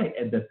die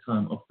at that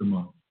time of the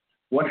month,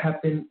 what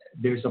happened?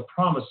 There's a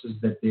promises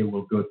that they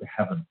will go to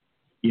heaven.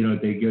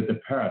 They go to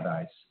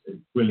paradise.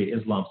 Really,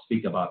 Islam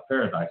speak about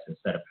paradise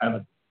instead of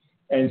heaven.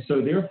 And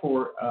so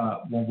therefore,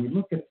 when we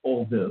look at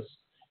all this,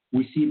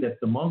 we see that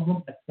the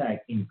Muslim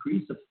attack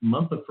increased the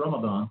month of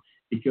Ramadan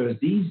because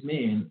these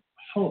men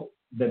hope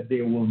that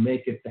they will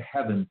make it to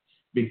heaven,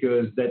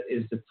 because that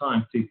is the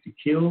time to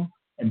kill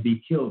and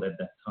be killed at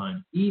that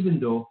time. Even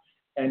though,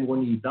 and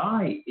when you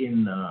die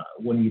in a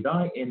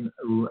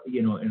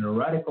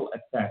radical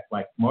attack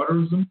like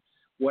martyrism,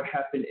 what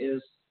happened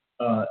is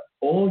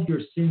all your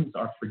sins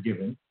are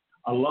forgiven.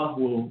 Allah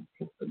will,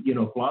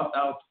 blot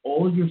out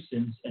all your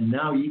sins, and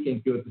now you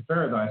can go to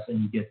paradise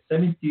and you get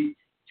 72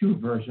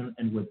 virgin,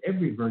 and with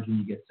every virgin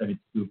you get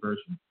 72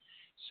 virgin.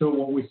 So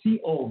when we see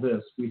all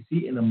this, we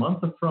see in the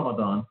month of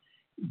Ramadan,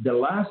 the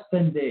last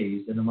 10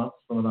 days in the month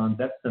of Ramadan,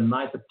 that's the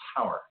night of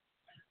power.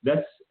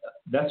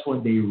 That's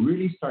when they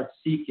really start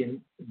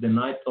seeking the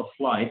night of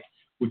light,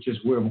 which is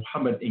where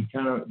Muhammad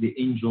encountered the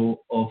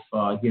angel of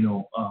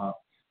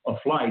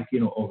light,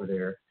 over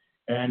there,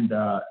 and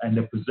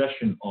the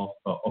possession of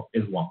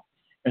Islam.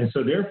 And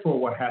so therefore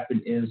what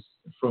happened is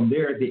from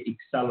there they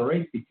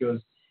accelerate,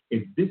 because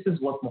if this is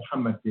what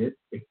Muhammad did,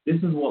 if this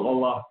is what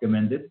Allah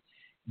commanded,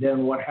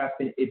 then what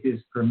happened, it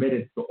is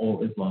permitted to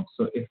all Islam.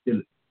 So if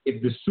the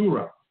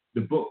surah,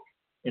 the book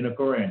in the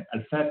Quran,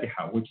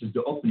 Al-Fatiha, which is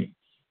the opening,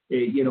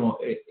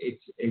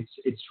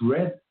 it's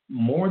read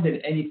more than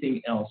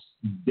anything else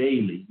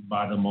daily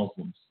by the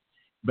Muslims.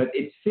 But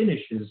it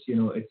finishes,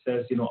 it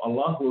says,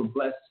 Allah will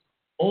bless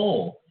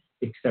all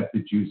except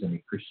the Jews and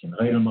the Christian.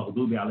 غَيْرَ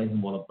الْمَغْضُوبِ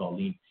عَلَيْهِمْ وَلَا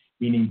الضَّالِّينَ,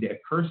 meaning the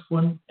accursed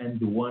one and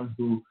the one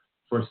who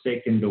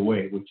forsaken the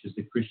way, which is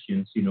the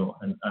Christians,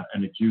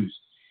 and the Jews.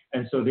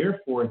 And so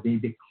therefore they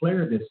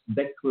declare this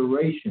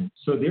declaration.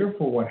 So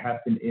therefore what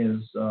happened is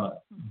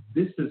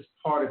this is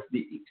part of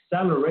the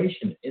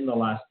acceleration in the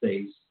last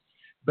days.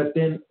 But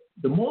then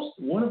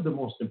one of the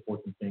most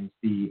important things,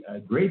 the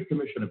Great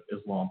Commission of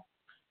Islam,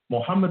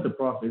 Muhammad, the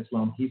Prophet of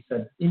Islam, he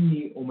said,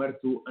 Inni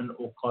umirtu an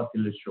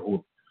uqatil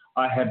al-shu'ub.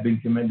 I have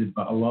been commanded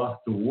by Allah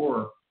to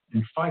war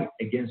and fight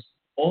against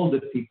all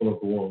the people of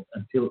the world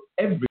until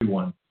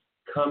everyone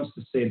comes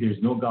to say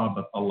there's no God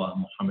but Allah,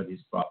 Muhammad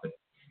is Prophet.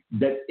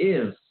 That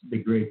is the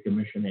Great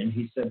Commission. And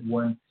he said,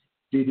 when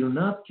they do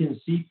not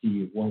concede to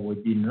you, when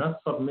they do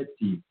not submit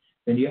to you,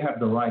 then you have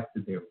the right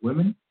to their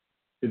women,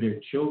 to their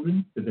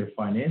children, to their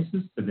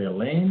finances, to their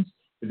lands,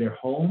 to their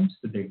homes,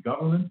 to their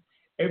government.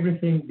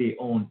 Everything they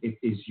own, it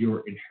is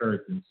your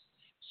inheritance.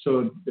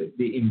 So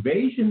the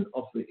invasion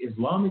of the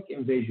Islamic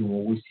invasion,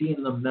 what we see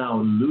in them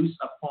now, loose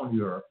upon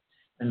Europe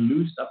and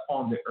loose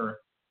upon the earth,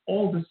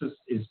 all this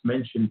is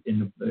mentioned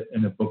in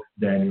the book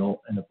of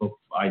Daniel, and the book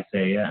of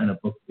Isaiah, and the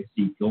book of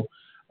Ezekiel,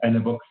 and the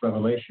book of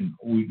Revelation.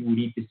 We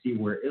need to see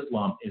where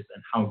Islam is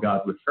and how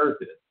God referred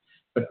to it.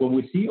 But when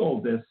we see all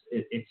this,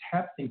 it's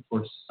happening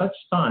for such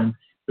time.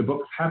 The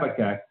book of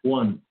Habakkuk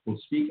 1 will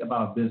speak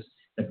about this,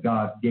 that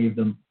God gave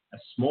them a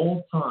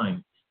small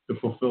time to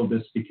fulfill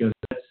this, because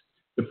that's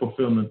the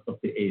fulfillment of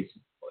the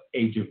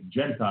age of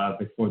Gentile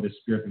before the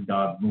Spirit of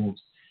God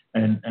moves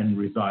and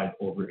resides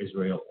over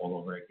Israel all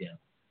over again.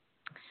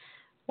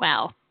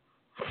 Wow.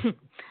 I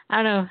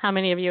don't know how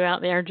many of you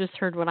out there just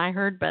heard what I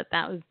heard, but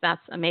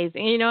that's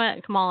amazing. And you know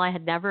what, Kamal, I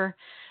had never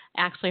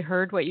actually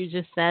heard what you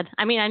just said.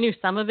 I mean, I knew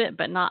some of it,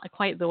 but not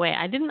quite the way.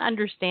 I didn't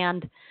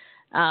understand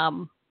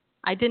that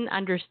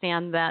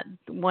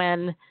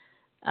when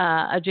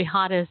a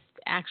jihadist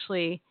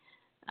actually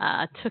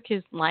took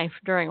his life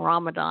during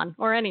Ramadan,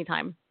 or any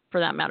time for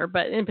that matter,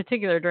 but in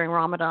particular during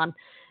Ramadan,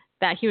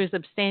 that he was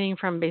abstaining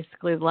from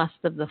basically the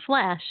lust of the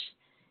flesh.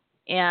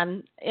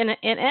 And in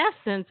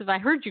essence, if I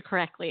heard you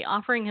correctly,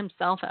 offering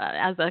himself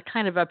as a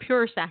kind of a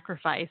pure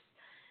sacrifice,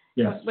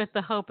 yes, with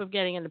the hope of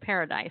getting into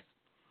paradise.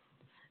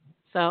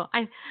 So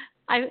I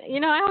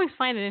always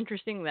find it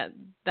interesting that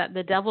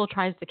the devil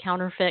tries to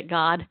counterfeit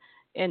God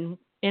in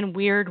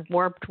weird,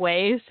 warped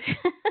ways.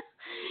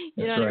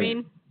 You know what I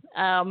mean?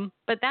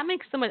 But that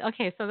makes so much.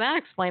 Okay, so that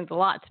explains a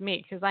lot to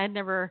me, because I had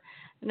never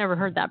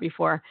heard that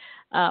before.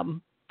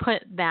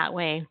 Put that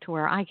way to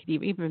where I could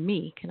even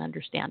me can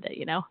understand it.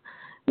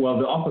 Well,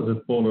 the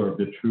opposite polar of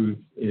the truth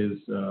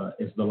is the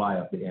lie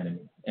of the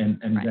enemy,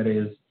 and right. That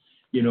is,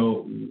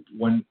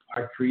 when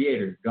our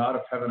Creator, God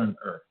of heaven and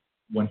earth,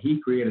 when He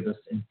created us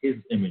in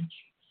His image,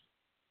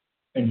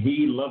 and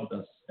He loved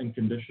us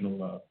unconditional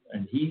love,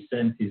 and He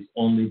sent His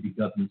only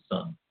begotten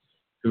Son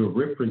to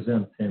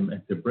represent Him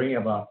and to bring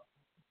about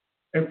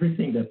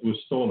everything that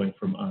was stolen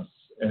from us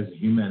as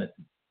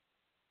humanity,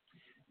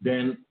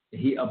 then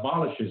He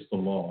abolishes the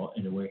law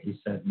in a way. He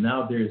said,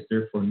 now there is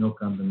therefore no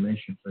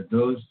condemnation for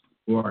those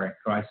who are in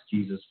Christ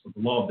Jesus, for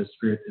the law of the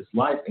Spirit is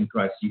life in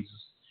Christ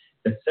Jesus,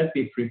 that set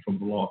me free from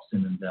the law of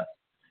sin and death.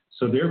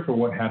 So therefore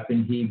what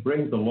happened, He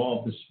brings the law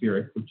of the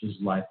Spirit, which is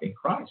life in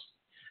Christ.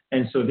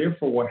 And so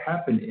therefore what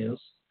happened is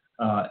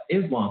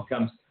Islam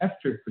comes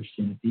after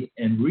Christianity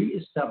and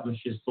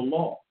reestablishes the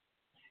law.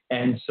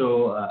 And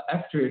so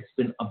after it's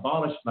been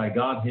abolished by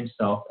God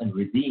Himself and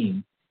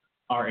redeemed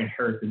our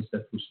inheritance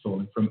that was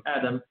stolen from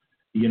Adam,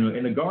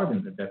 in the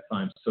garden at that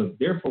time. So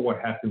therefore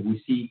what happened, we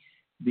see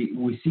the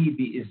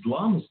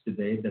Islamists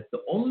today, that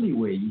the only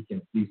way you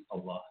can please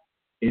Allah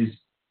is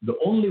the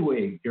only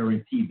way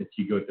guaranteed that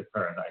you go to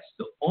paradise.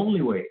 The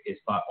only way is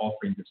by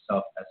offering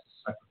yourself as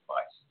a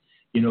sacrifice.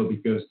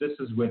 Because this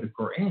is where the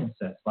Quran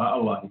says, by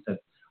Allah, He said,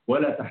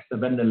 وَلَا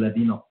تَحْسَبَنَّ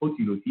الَّذِينَ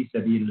قُتِلُوا فِي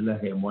سَبِيلِ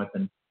اللَّهِ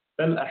أَمْوَاتًا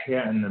بَلْ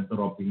أَحْيَاءٌ عِندَ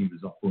رَبِّهِمْ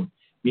يُرْزَقُونَ.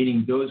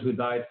 Meaning those who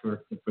died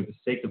for the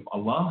sake of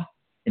Allah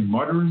in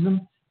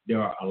martyrism, they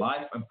are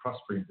alive and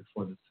prospering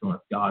before the throne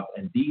of God.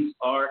 And these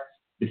are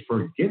the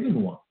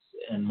forgiven ones.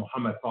 And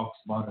Muhammad talks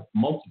about it a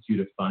multitude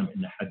of times in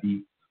the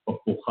hadith of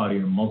Bukhari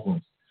and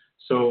Muslims.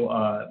 So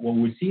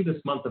when we see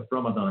this month of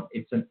Ramadan,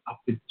 it's an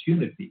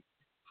opportunity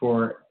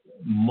for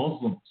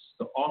Muslims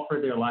to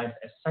offer their life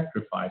as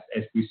sacrifice.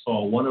 As we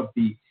saw, one of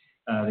the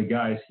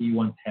guys, he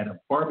once had a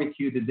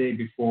barbecue the day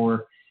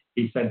before.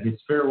 He said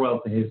his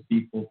farewell to his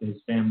people, to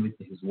his family,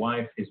 to his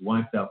wife. His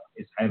wife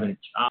is having a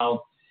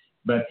child,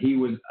 but he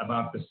was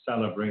about to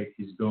celebrate.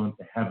 He's going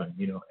to heaven,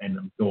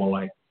 and go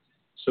like.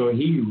 So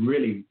he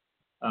really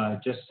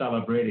just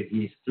celebrated.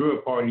 He threw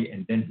a party,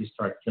 and then he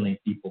started killing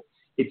people.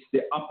 It's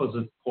the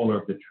opposite polar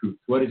of the truth.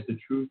 What is the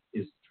truth?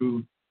 Is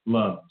true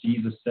love.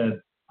 Jesus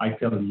said, I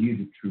tell you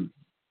the truth.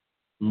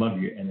 Love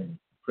your enemy.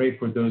 Pray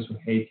for those who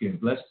hate you and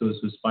bless those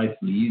who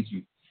spitefully use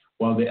you.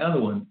 While the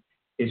other one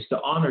is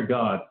to honor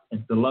God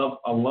and to love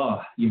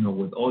Allah,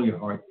 with all your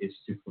heart, is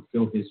to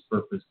fulfill His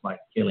purpose by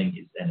killing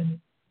His enemy.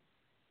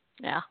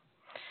 Yeah.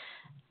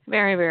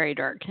 Very, very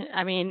dark.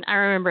 I mean, I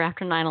remember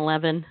after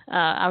 9/11,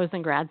 I was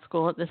in grad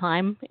school at the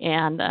time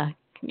and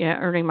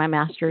earning my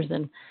master's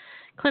in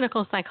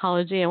clinical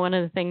psychology. And one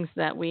of the things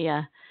that we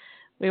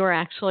were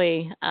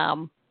actually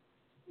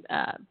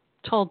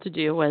told to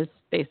do was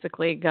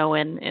basically go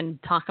in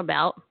and talk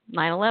about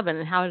 9/11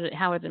 and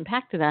how it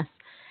impacted us.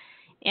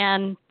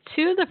 And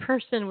to the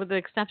person, with the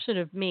exception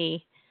of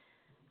me,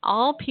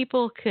 all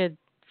people could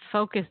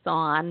focus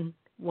on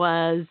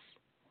was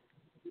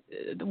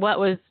what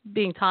was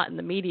being taught in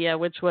the media,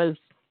 which was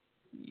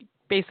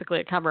basically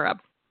a cover-up.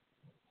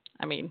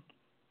 I mean,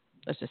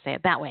 let's just say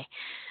it that way.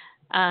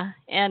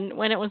 And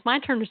when it was my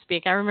turn to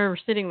speak, I remember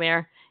sitting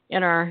there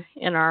in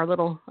our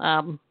little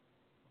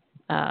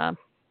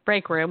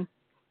break room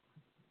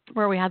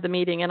where we had the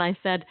meeting, and I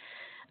said,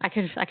 I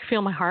could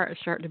feel my heart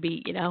start to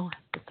beat,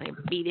 it's like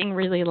beating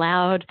really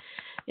loud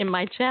in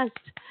my chest.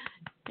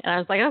 And I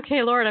was like,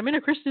 okay, Lord, I'm in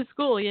a Christian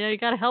school. You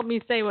got to help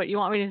me say what you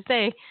want me to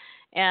say.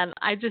 And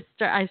I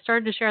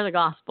started to share the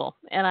gospel.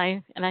 And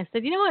I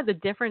said, you know what the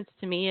difference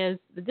to me is?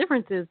 The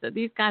difference is that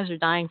these guys are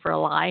dying for a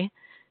lie,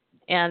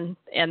 and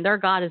their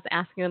God is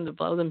asking them to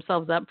blow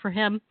themselves up for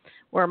him,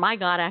 where my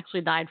God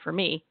actually died for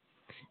me,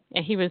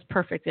 and he was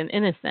perfect and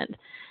innocent.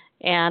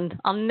 And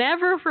I'll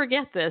never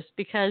forget this,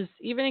 because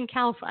even in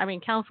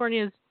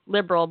California is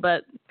liberal,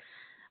 but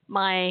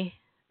my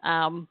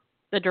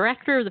the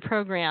director of the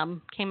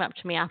program came up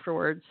to me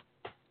afterwards,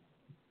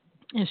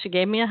 and she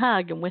gave me a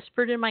hug and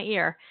whispered in my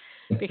ear,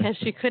 because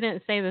she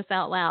couldn't say this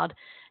out loud.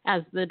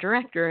 As the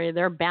director,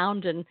 they're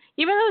bound, and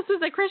even though this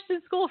is a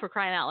Christian school, for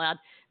crying out loud,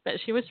 but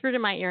she whispered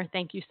in my ear,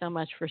 "Thank you so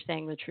much for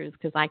saying the truth,"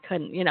 because I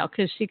couldn't,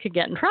 because she could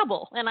get in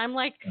trouble. And I'm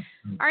like,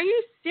 "Are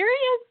you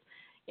serious?"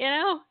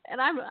 And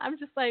I'm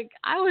just like,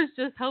 I was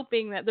just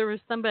hoping that there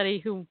was somebody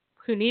who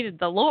needed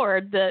the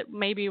Lord that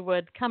maybe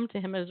would come to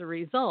him as a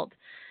result.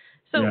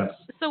 So, Yes.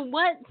 So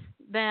what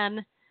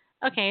then?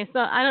 Okay, so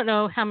I don't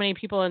know how many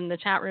people in the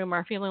chat room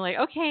are feeling like,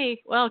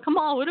 okay, well, come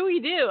on, what do we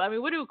do? I mean,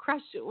 what do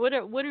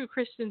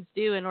Christians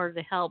do in order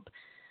to help,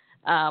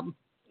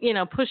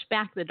 push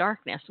back the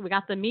darkness? We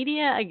got the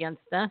media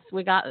against us.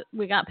 We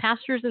got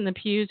pastors in the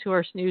pews who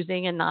are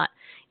snoozing and not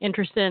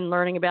interested in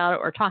learning about it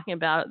or talking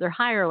about it. They're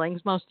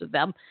hirelings, most of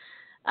them,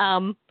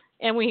 and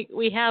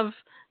we have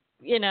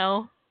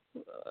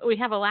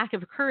a lack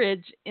of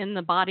courage in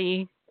the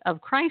body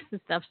of Christ and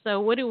stuff. So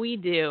what do we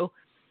do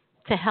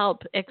to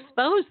help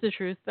expose the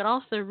truth, but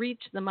also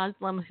reach the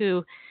Muslim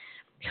who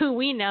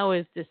we know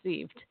is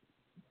deceived?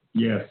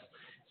 Yes.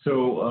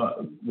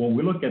 So when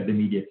we look at the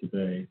media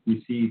today,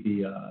 we see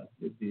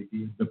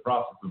the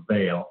prophets of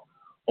Baal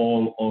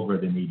all over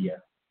the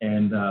media.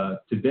 And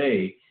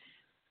today,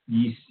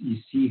 you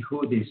see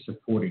who they're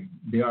supporting.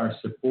 They are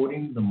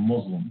supporting the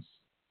Muslims,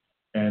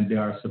 and they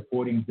are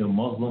supporting the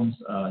Muslims,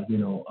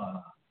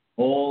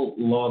 all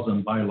laws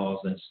and bylaws,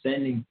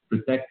 and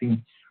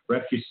protecting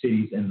refuge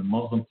cities and the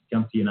Muslims to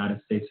come to the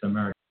United States of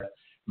America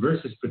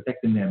versus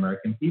protecting the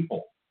American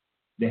people.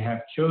 They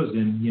have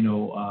chosen,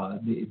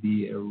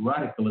 the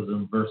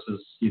radicalism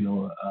versus,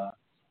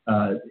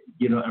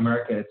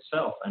 America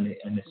itself and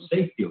the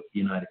safety of the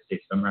United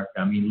States of America.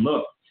 I mean,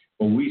 look,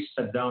 when we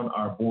shut down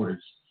our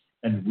borders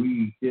and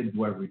we did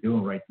what we're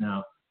doing right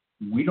now,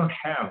 we don't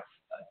have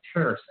a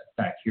terrorist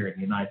attack here in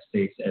the United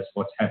States as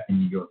what's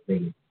happening in New York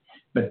City.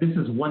 But this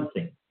is one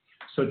thing.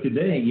 So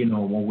today,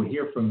 when we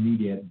hear from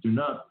media, do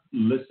not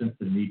listen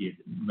to the media.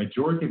 The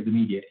majority of the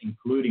media,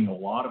 including a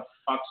lot of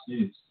Fox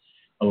News,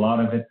 a lot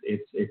of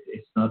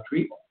it's not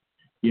real,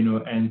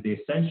 and they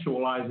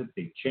sensualize it,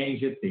 they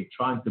change it, they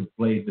try to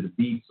play the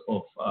beats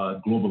of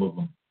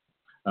globalism,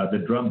 the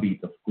drum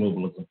beat of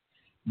globalism.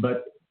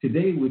 But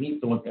today we need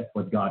to look at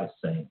what God is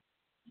saying.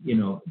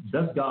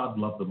 Does God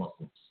love the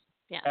Muslims?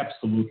 Yeah.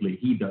 Absolutely,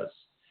 he does.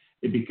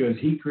 Because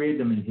he created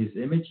them in his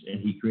image, and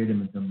he created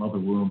them in the mother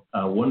womb,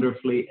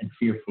 wonderfully and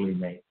fearfully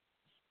made.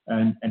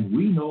 And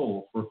we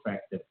know for a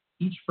fact that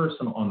each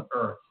person on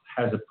earth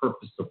has a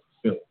purpose to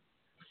fulfill.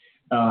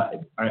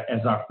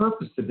 As our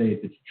purpose today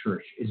at the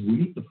church is we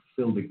need to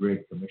fulfill the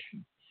Great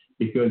Commission,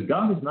 because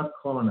God is not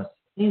calling us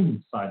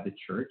inside the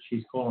church.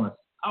 He's calling us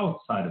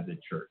outside of the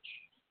church.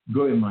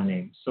 Go in my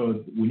name.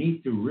 So we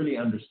need to really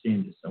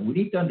understand this. And we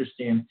need to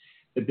understand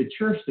that the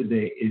church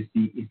today is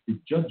the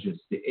judges,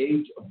 the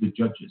age of the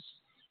judges,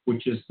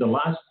 which is the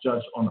last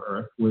judge on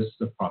earth was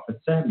the prophet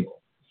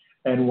Samuel.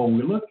 And when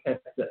we look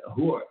at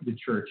who are the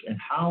church and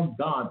how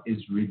God is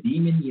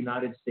redeeming the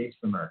United States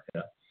of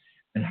America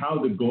and how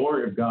the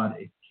glory of God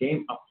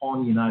came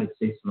upon the United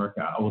States of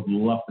America, I would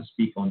love to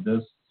speak on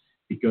this,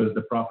 because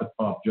the prophet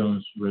Bob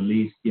Jones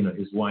released,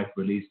 his wife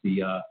released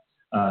the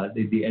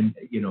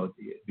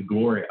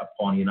glory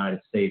upon the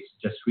United States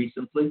just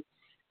recently.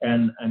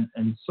 And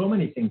so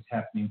many things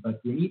happening, but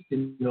we need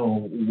to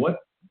know what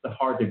the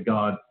heart of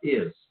God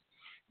is.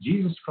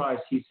 Jesus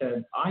Christ, he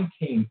said, I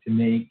came to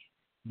make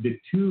the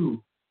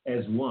two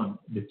as one,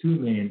 the two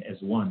men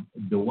as one,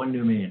 the one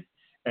new man.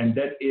 And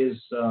that is,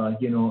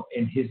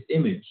 in his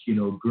image,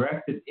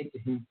 grafted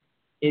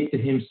into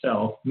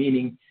himself,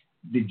 meaning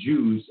the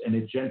Jews and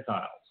the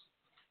Gentiles.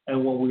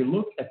 And when we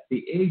look at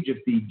the age of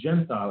the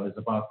Gentile is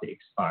about to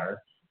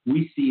expire,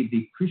 we see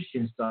the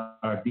Christians that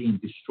are being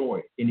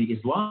destroyed. In the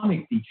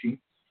Islamic teaching,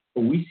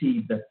 we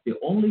see that the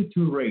only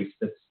two races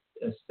that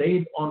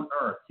stayed on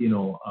earth, in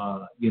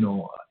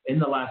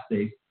the last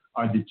days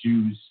are the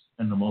Jews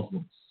and the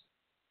Muslims.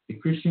 The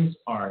Christians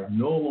are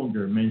no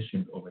longer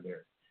mentioned over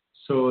there.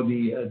 So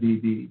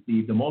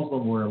the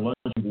Muslims were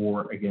launching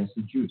war against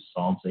the Jews,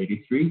 Psalms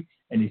 83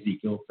 and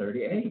Ezekiel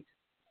 38.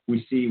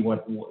 We see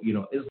what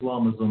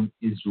Islamism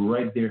is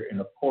right there in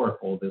the core of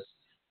all this,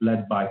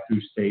 led by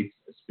two states,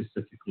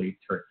 specifically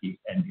Turkey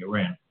and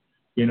Iran.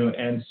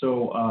 And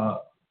so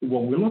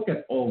when we look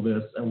at all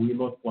this and we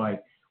look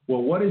like,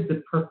 well, what is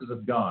the purpose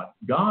of God?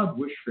 God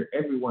wished for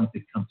everyone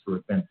to come to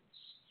repentance,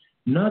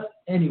 not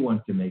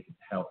anyone to make it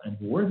to hell. And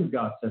the Word of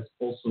God says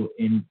also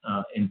in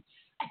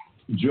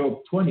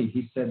Job 20,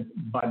 he said,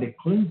 by the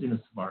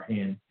cleanliness of our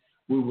hand,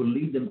 we will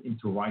lead them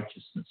into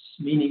righteousness.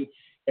 Meaning,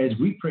 as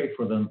we pray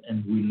for them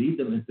and we lead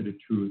them into the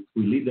truth,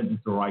 we lead them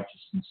into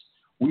righteousness.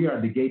 We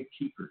are the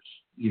gatekeepers.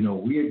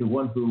 We are the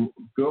one who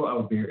go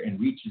out there and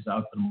reaches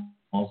out to the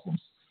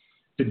Muslims.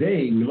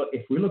 Today,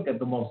 if we look at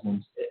the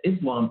Muslims,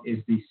 Islam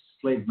is the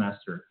slave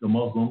master. The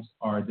Muslims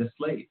are the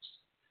slaves.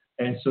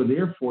 And so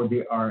therefore,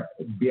 they are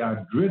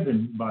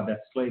driven by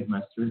that slave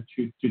master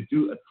to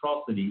do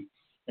atrocity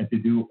and to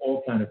do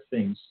all kinds of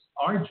things.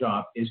 Our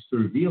job is to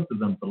reveal to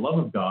them the love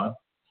of God,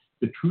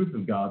 the truth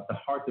of God, the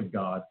heart of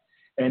God.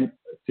 And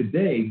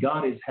today,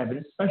 God is having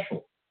a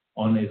special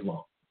on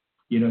Islam.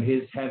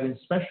 He's having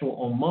special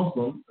on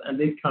Muslims, and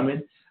they come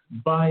in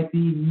by the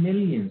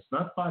millions,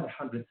 not by the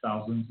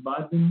 100,000s,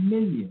 by the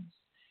millions.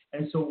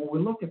 And so when we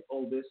look at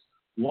all this,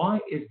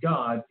 why is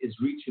God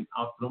reaching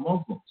out to the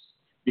Muslims?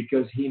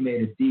 Because he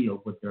made a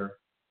deal with their,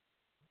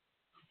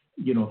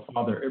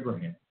 father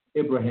Abraham.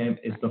 Abraham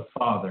is the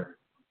father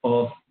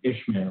of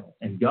Ishmael,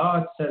 and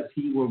God says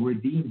he will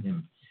redeem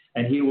him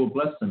and he will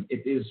bless him.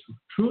 If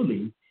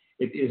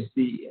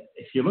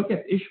you look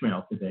at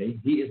Ishmael today,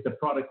 he is the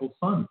prodigal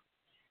son.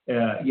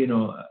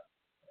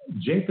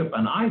 Jacob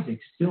and Isaac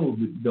still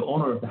the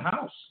owner of the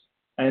house,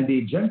 and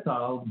the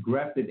Gentile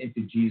grafted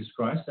into Jesus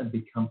Christ and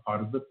become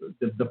part of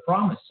the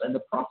promise and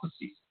the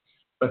prophecies.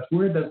 But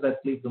where does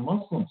that leave the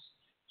Muslims?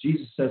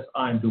 Jesus says,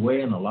 I am the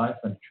way and the life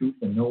and truth,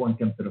 and no one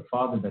comes to the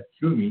Father but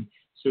through me.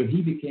 So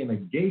he became a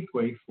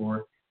gateway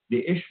for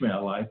the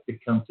Ishmaelite to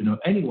come to know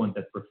anyone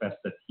that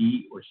professed that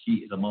he or she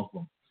is a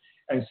Muslim.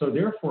 And so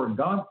therefore,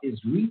 God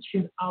is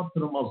reaching out to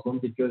the Muslim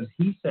because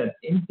he said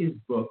in his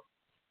book,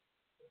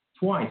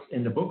 twice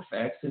in the book of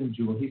Acts and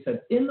Jewel, he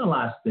said, in the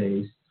last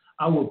days,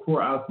 I will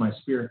pour out my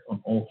spirit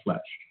on all flesh,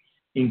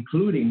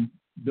 including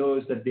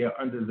those that they are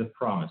under the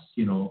promise,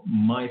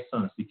 my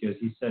sons, because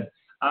he said,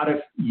 out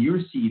of your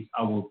seeds,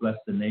 I will bless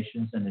the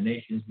nations, and the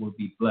nations will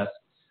be blessed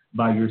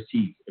by your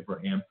seeds,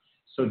 Abraham.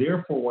 So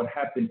therefore, what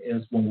happened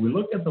is when we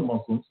look at the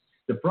Muslims,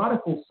 the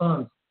prodigal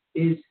son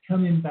is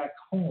coming back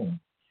home.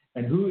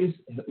 And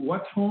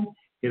what home?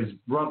 His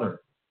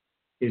brother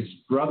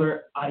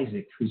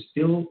Isaac, who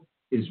still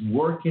is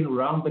working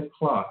around the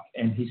clock,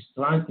 and he's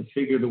trying to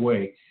figure the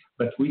way.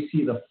 But we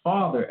see the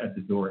father at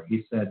the door.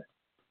 He said,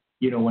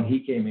 when he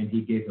came in,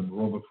 he gave him a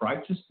robe of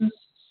righteousness,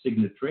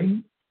 signet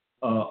ring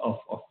of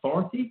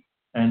authority,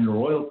 and the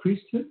royal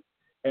priesthood,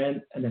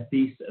 and a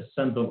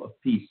sandal of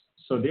peace.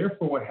 So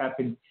therefore, what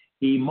happened?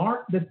 He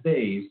marked the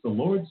days. The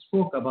Lord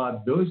spoke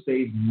about those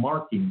days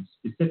marking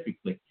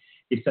specifically.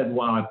 He said,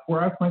 while I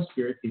pour out my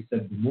spirit, he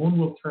said, the moon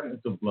will turn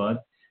into blood,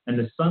 and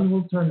the sun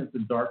will turn into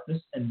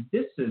darkness. And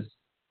this is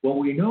what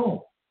we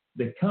know,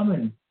 the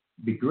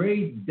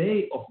great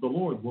day of the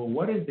Lord. Well,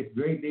 what is the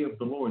great day of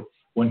the Lord?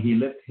 When he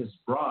left his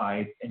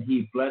bride and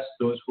he blessed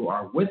those who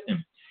are with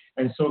him.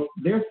 And so,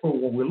 therefore,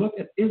 when we look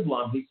at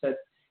Islam, he said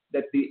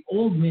that the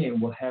old man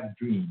will have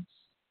dreams,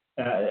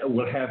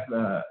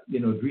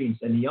 dreams,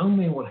 and the young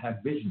man will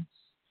have visions.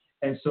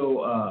 And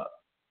so,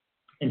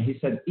 and he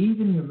said,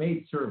 even your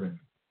maidservant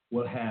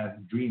will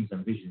have dreams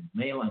and visions,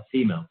 male and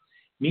female.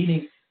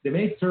 Meaning, the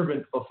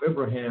maidservant of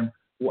Abraham,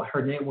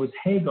 her name was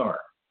Hagar.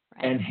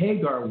 Right. And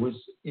Hagar was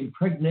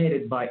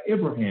impregnated by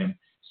Abraham.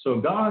 So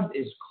God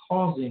is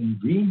causing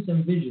dreams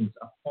and visions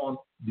upon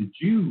the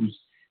Jews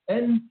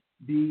and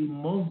the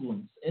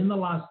Muslims in the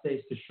last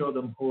days to show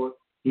them who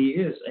he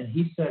is. And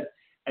he said,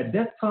 at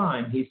that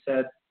time, he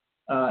said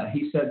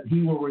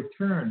he will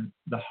return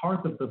the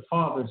heart of the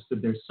fathers to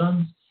their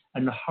sons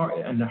and the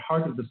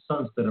heart of the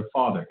sons to their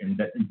father in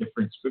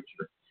different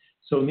scripture.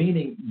 So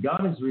meaning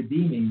God is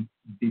redeeming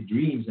the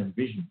dreams and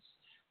visions.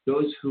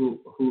 Those who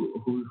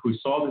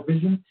saw the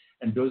vision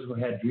and those who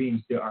had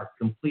dreams, they are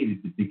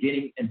completed, the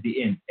beginning and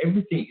the end.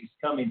 Everything is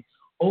coming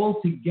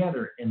all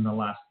together in the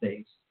last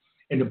days.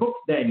 In the book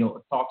of Daniel,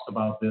 it talks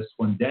about this.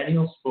 When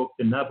Daniel spoke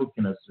to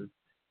Nebuchadnezzar,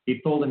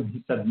 he told him,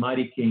 he said,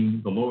 mighty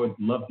king, the Lord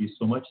loved you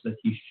so much that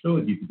he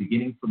showed you the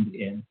beginning from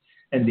the end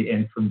and the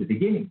end from the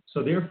beginning.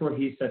 So therefore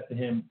he said to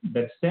him,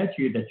 that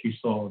statue that you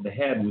saw, the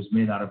head was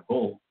made out of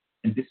gold,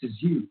 and this is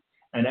you.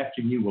 And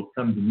after you will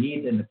come the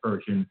Mede and the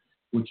Persian,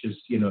 which is,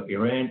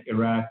 Iran,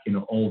 Iraq,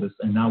 all this.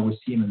 And now we're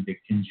seeing them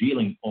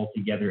congealing all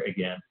together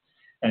again.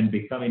 and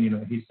becoming,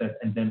 he said,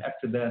 and then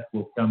after that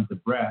will come the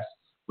brass,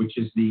 which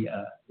is the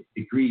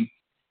Greek,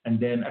 and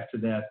then after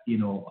that,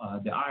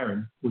 the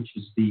iron, which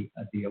is the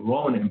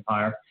Roman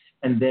Empire.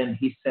 And then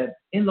he said,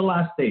 in the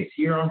last days,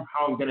 here on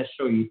how I'm going to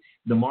show you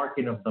the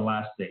marking of the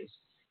last days.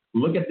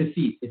 Look at the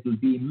feet. It will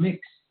be a mix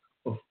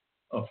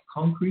of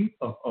concrete,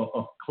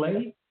 of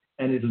clay,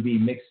 and it'll be a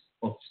mix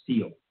of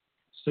steel.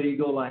 So you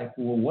go like,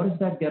 well, what does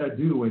that got to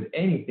do with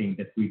anything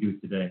that we do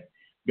today?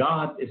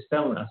 God is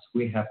telling us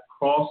we have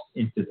crossed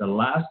into the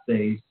last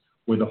days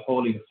where the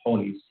Holy of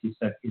Holies, he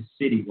said, his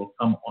city will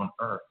come on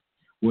earth,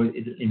 will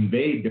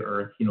invade the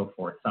earth,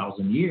 for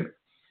 1,000 years.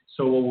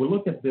 So when we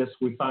look at this,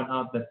 we find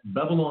out that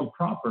Babylon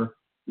proper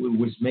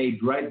was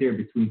made right there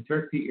between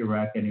Turkey,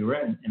 Iraq, and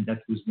Iran, and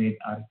that was made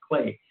out of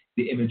clay,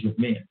 the image of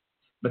man.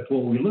 But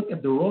when we look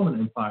at the Roman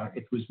Empire,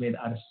 it was made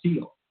out of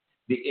steel,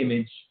 the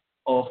image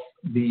of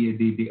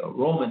the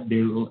Roman,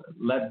 they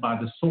led by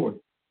the sword.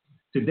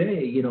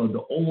 Today,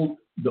 the old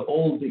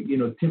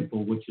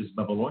temple, which is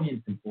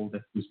Babylonian temple,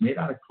 that was made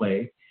out of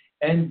clay,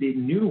 and the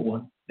new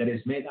one that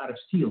is made out of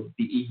steel,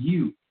 the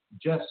EU,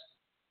 just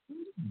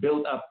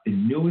built up the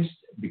newest,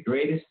 the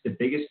greatest, the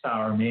biggest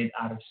tower made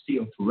out of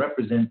steel to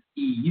represent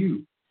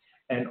EU.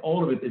 And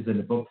all of it is in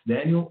the book of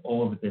Daniel,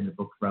 all of it in the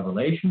book of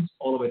Revelations,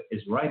 all of it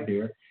is right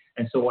there.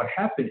 And so what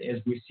happened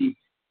is we see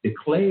the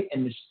clay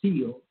and the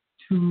steel,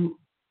 two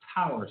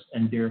towers,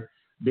 and their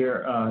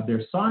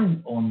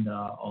sign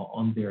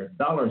on their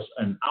dollars,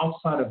 and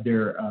outside of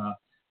their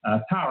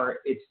tower,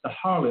 it's the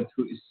harlot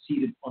who is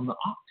seated on the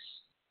ox.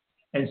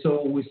 And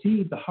so when we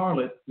see the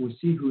harlot, we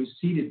see who is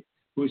seated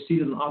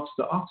on the ox.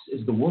 The ox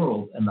is the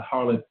world, and the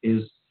harlot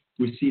is,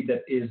 we see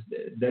that is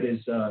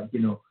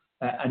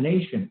a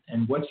nation.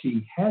 And what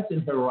she has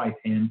in her right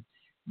hand,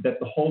 that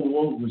the whole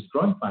world was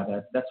drunk by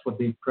that. That's what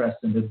they press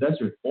in the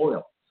desert,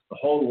 oil. The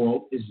whole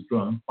world is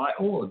drunk by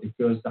oil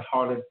because the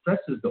harlot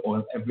presses the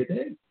oil every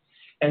day.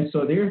 And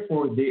so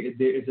therefore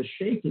there is a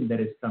shaking that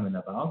is coming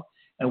about.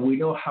 And we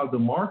know how the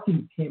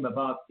marking came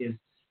about is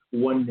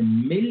when the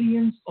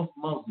millions of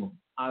Muslims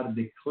out of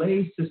the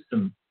clay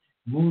system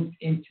moved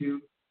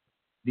into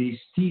the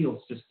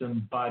steel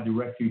system by the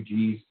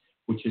refugees,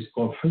 which is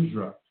called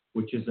Hijra,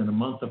 which is in the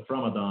month of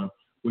Ramadan,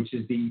 which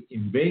is the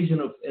invasion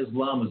of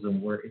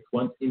Islamism, where it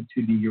went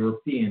into the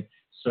European.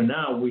 So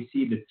now we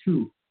see the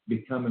two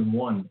becoming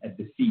one at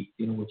the feet,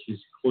 which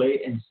is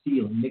clay and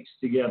steel mixed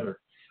together.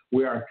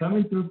 We are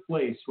coming to a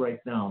place right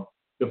now,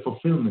 the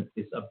fulfillment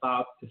is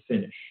about to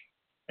finish.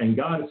 And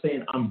God is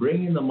saying, I'm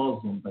bringing the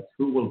Muslim, but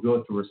who will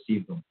go to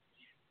receive them?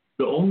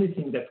 The only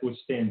thing that will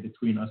stand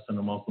between us and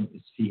the Muslim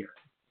is fear.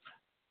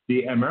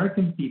 The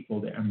American people,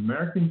 the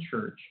American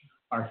church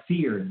are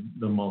fearing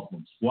the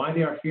Muslims. Why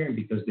they are fearing?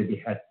 Because they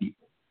behead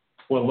people.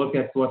 Well, look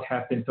at what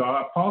happened to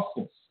our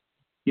apostles.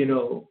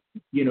 To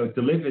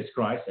live is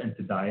Christ and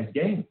to die is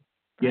gain.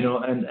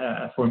 And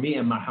for me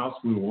and my house,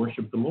 we will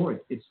worship the Lord.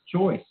 It's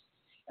choice.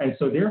 And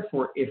so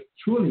therefore, if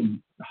truly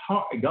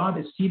God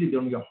is seated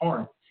on your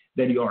heart,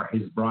 then you are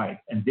his bride.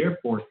 And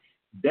therefore,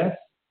 death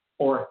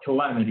or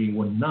calamity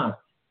will not,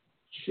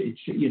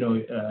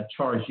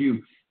 charge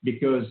you,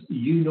 because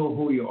you know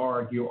who you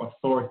are, your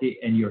authority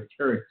and your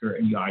character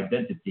and your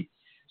identity.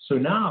 So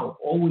now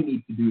all we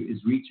need to do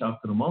is reach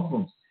out to the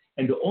Muslims.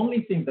 And the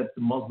only thing that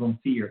the Muslim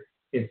fear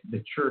is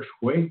the church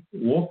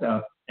woke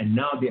up, and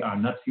now they are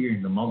not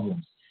fearing the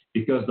Muslims,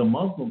 because the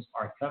Muslims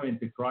are coming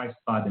to Christ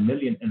by the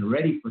million and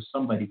ready for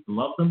somebody to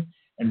love them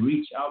and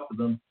reach out to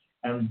them.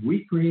 And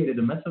we created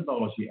a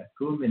methodology at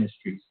Cool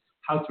Ministries,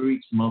 how to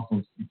reach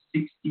Muslims in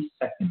 60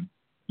 seconds.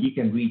 You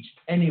can reach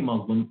any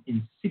Muslim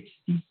in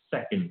 60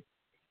 seconds.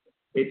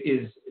 It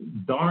is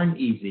darn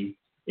easy.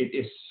 It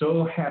is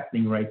so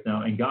happening right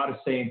now. And God is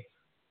saying,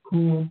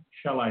 whom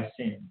shall I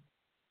send?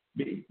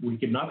 We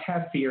cannot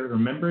have fear.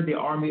 Remember the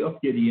army of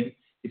Gideon.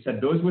 He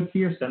said, those with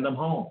fear, send them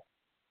home.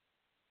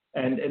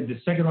 And the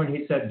second one,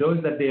 he said,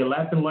 those that they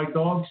laughing like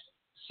dogs,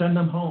 send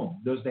them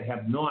home. Those that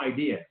have no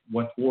idea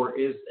what war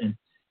is, and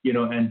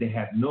they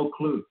have no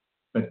clue.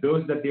 But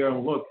those that they are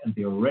on look and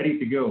they are ready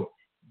to go.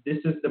 This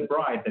is the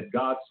bride that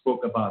God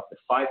spoke about, the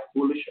 5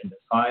 foolish and the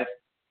 5,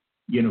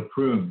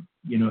 prune,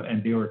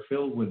 and they were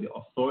filled with the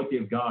authority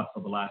of God for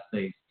the last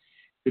days.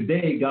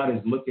 Today, God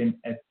is looking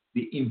at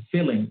the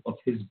infilling of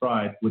his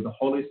bride with the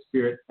Holy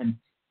Spirit and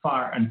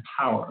fire and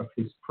power of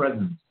his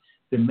presence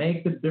to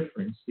make the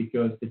difference,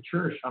 because the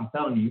church, I'm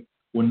telling you,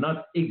 will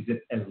not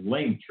exit as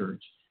lame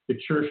church. The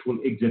church will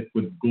exit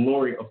with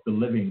glory of the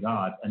living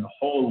God, and the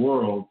whole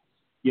world,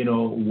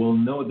 will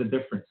know the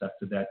difference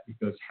after that,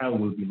 because hell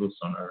will be loose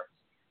on earth.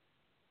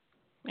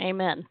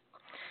 Amen.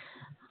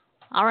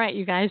 All right,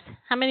 you guys.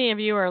 How many of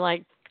you are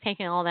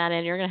taking all that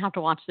in? You're going to have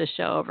to watch this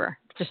show over,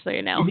 just so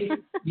you know.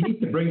 You need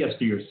to bring us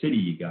to your city,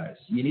 you guys.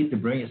 You need to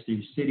bring us to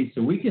your city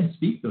so we can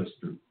speak those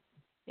truths.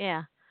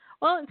 Yeah.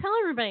 Well, tell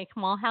everybody,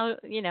 Kamal, how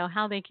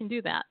they can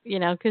do that,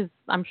 because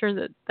I'm sure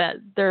that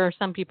there are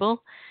some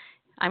people.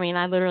 I mean,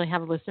 I literally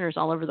have listeners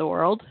all over the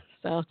world.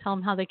 So tell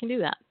them how they can do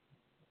that.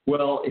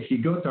 Well, if you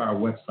go to our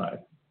website,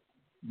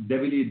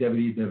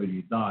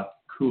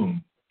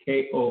 www.koome,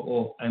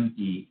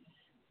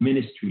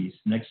 Ministries,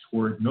 next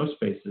word, no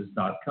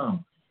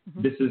spaces.com.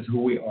 Mm-hmm. This is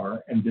who we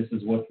are, and this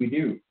is what we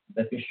do.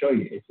 Let me show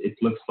you. It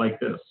looks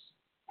like this.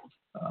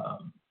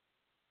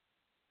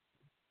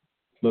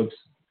 Looks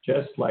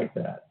just like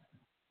that.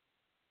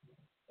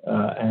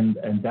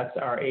 And that's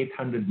our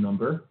 800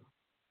 number.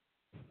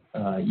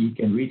 You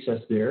can reach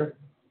us there.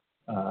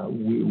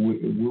 We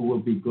will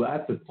be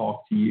glad to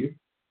talk to you.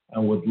 I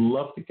would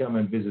love to come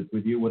and visit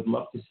with you. Would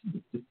love to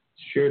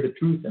share the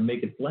truth and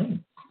make it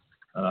plain.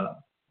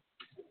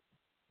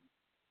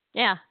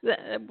 Yeah.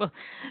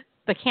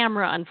 The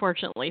camera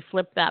unfortunately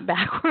flipped that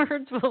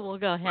backwards, but we'll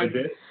go ahead. I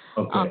did?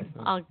 Okay.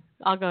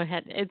 I'll go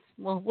ahead.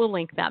 We'll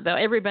link that though.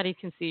 Everybody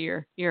can see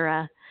your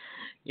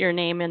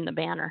name in the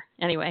banner.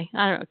 Anyway,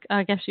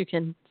 I guess you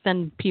can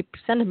send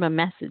them a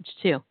message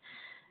too.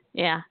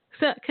 Yeah.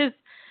 So because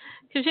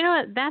you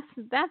know what, that's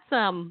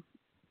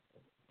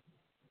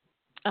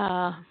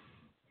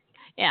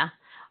yeah.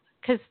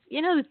 Because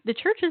you know the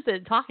churches that are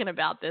talking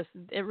about this,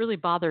 it really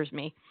bothers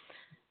me.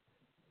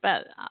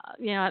 But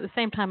you know, at the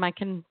same time, I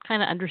can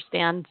kind of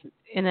understand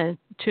to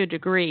a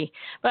degree.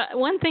 But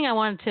one thing I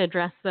wanted to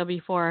address though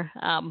before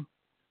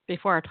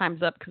our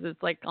time's up, because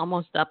it's like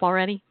almost up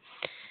already,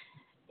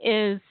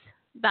 is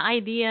the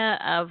idea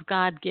of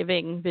God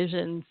giving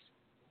visions,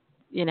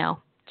 you know,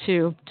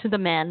 to the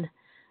men.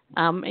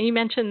 And you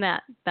mentioned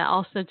that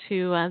also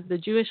to the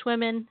Jewish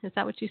women. Is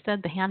that what you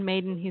said? The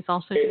handmaiden. He's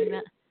also doing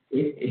that.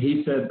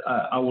 He said,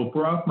 "I will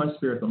pour out my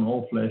spirit on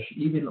all flesh,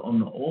 even on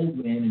the old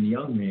man and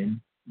young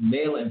man,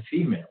 male and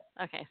female."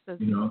 Okay, so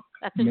you know,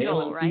 that's in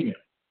Joel, right? Female.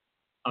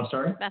 I'm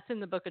sorry? That's in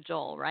the book of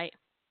Joel, right?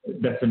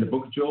 That's in the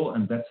book of Joel,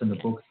 and that's in the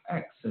book of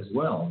Acts as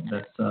well.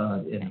 That's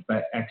in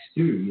Acts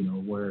 2, you know,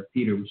 where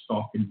Peter was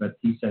talking, but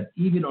he said,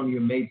 "Even on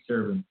your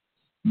maidservant,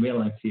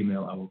 male and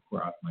female, I will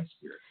pour out my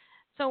spirit."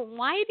 So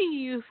why do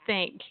you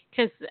think,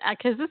 because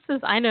this is,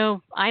 I know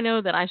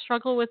that I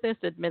struggle with this,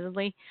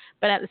 admittedly,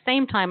 but at the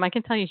same time, I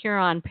can tell you here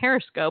on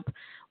Periscope,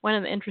 one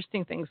of the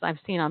interesting things I've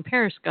seen on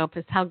Periscope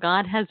is how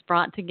God has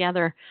brought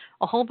together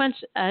a whole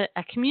bunch,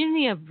 a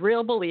community of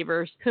real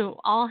believers who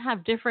all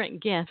have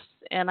different gifts.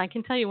 And I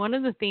can tell you one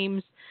of the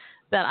themes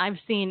that I've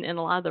seen in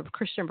a lot of the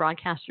Christian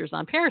broadcasters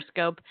on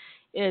Periscope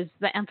is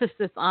the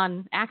emphasis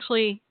on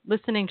actually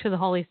listening to the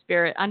Holy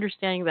Spirit,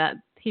 understanding that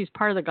he's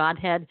part of the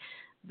Godhead,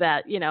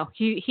 that, you know,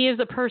 he is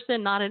a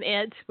person, not an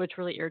it, which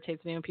really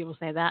irritates me when people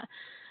say that.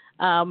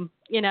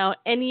 You know,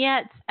 and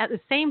yet at the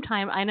same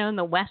time, I know in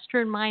the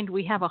Western mind,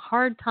 we have a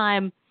hard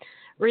time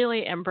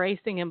really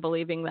embracing and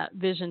believing that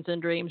visions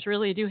and dreams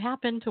really do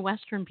happen to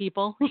Western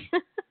people.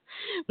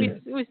 we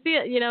see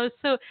it, you know,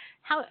 so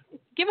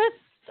give us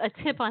a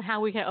tip on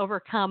how we can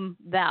overcome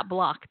that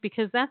block,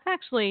 because that's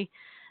actually,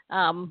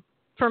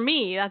 for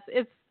me,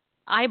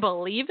 I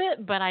believe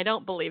it, but I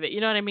don't believe it. You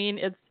know what I mean?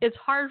 It's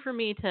hard for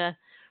me to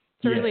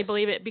really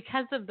believe it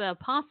because of the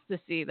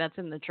apostasy that's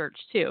in the church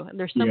too. And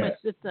there's so much,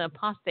 it's an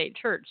apostate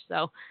church.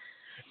 So,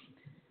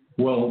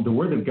 well, the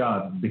word of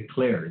God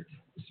declared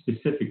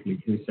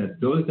specifically, he said,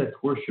 those that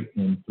worship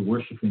him, to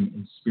worship him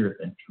in spirit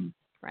and truth.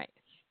 Right.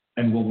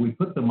 And when we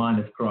put the mind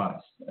of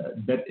Christ,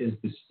 that is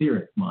the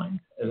spirit mind,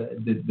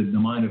 the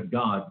mind of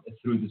God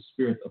through the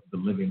spirit of the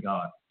living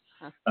God.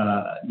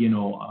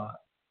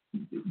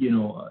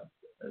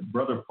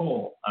 Brother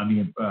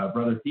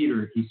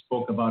Peter, he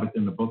spoke about it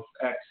in the book of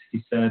Acts.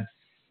 He said,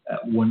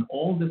 when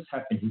all this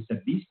happened, he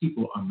said, these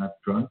people are not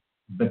drunk,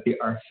 but they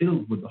are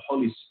filled with the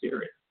Holy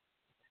Spirit.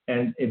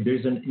 And if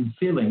there's an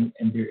infilling,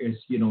 and there is,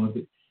 you know,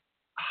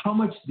 how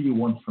much do you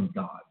want from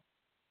God?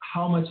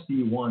 How much do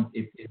you want?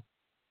 It's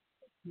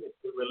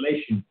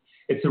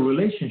a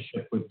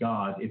relationship with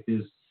God. It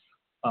is,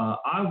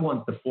 I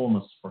want the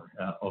fullness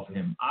of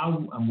him.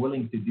 I'm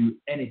willing to do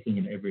anything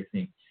and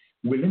everything.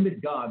 We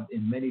limit God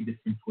in many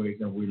different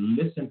ways, and we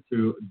listen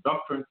to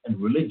doctrine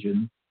and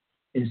religion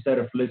instead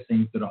of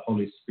listening to the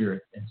Holy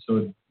Spirit. And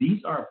so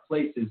these are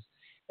places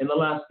in the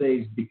last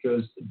days,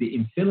 because the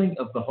infilling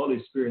of the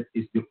Holy Spirit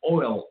is the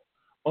oil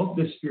of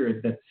the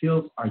Spirit that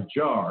fills our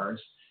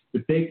jars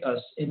to take us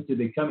into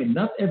the coming.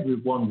 Not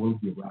everyone will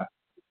be raptured.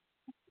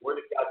 The Word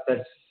of God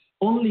says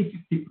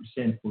only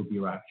 50% will be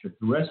raptured.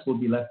 The rest will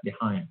be left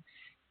behind.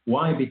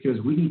 Why?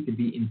 Because we need to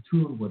be in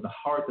tune with the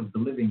heart of the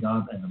living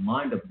God and the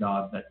mind of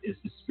God, that is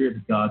the Spirit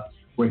of God,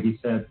 where he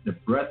said the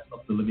breath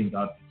of the living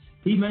God.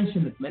 He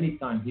mentioned it many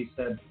times. He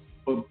said,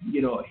 for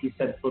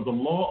the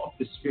law of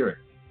the Spirit.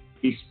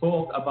 He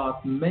spoke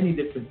about many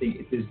different things.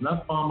 It is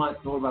not by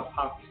might nor by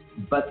power,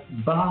 but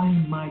by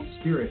my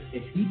Spirit.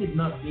 If he did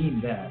not mean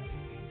that,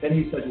 then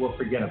he said, well,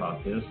 forget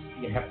about this.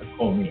 You have to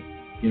call me.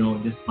 You know,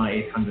 this is my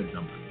 800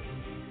 number.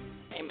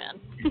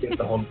 Amen. You get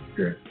the Holy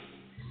Spirit.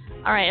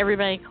 All right,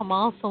 everybody.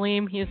 Kamal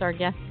Saleem, he's our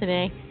guest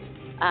today.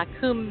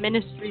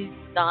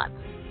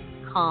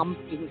 KoomMinistries.com.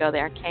 You can go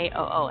there.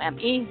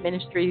 KOOME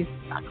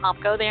Ministries.com.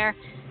 Go there.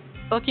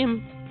 Book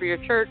him for your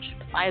church.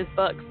 Buy his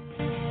books.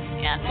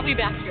 And we'll be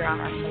back here on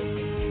our show. So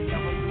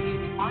we'll see you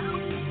tomorrow.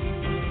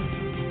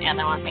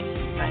 And I want to thank you for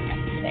joining us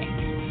today.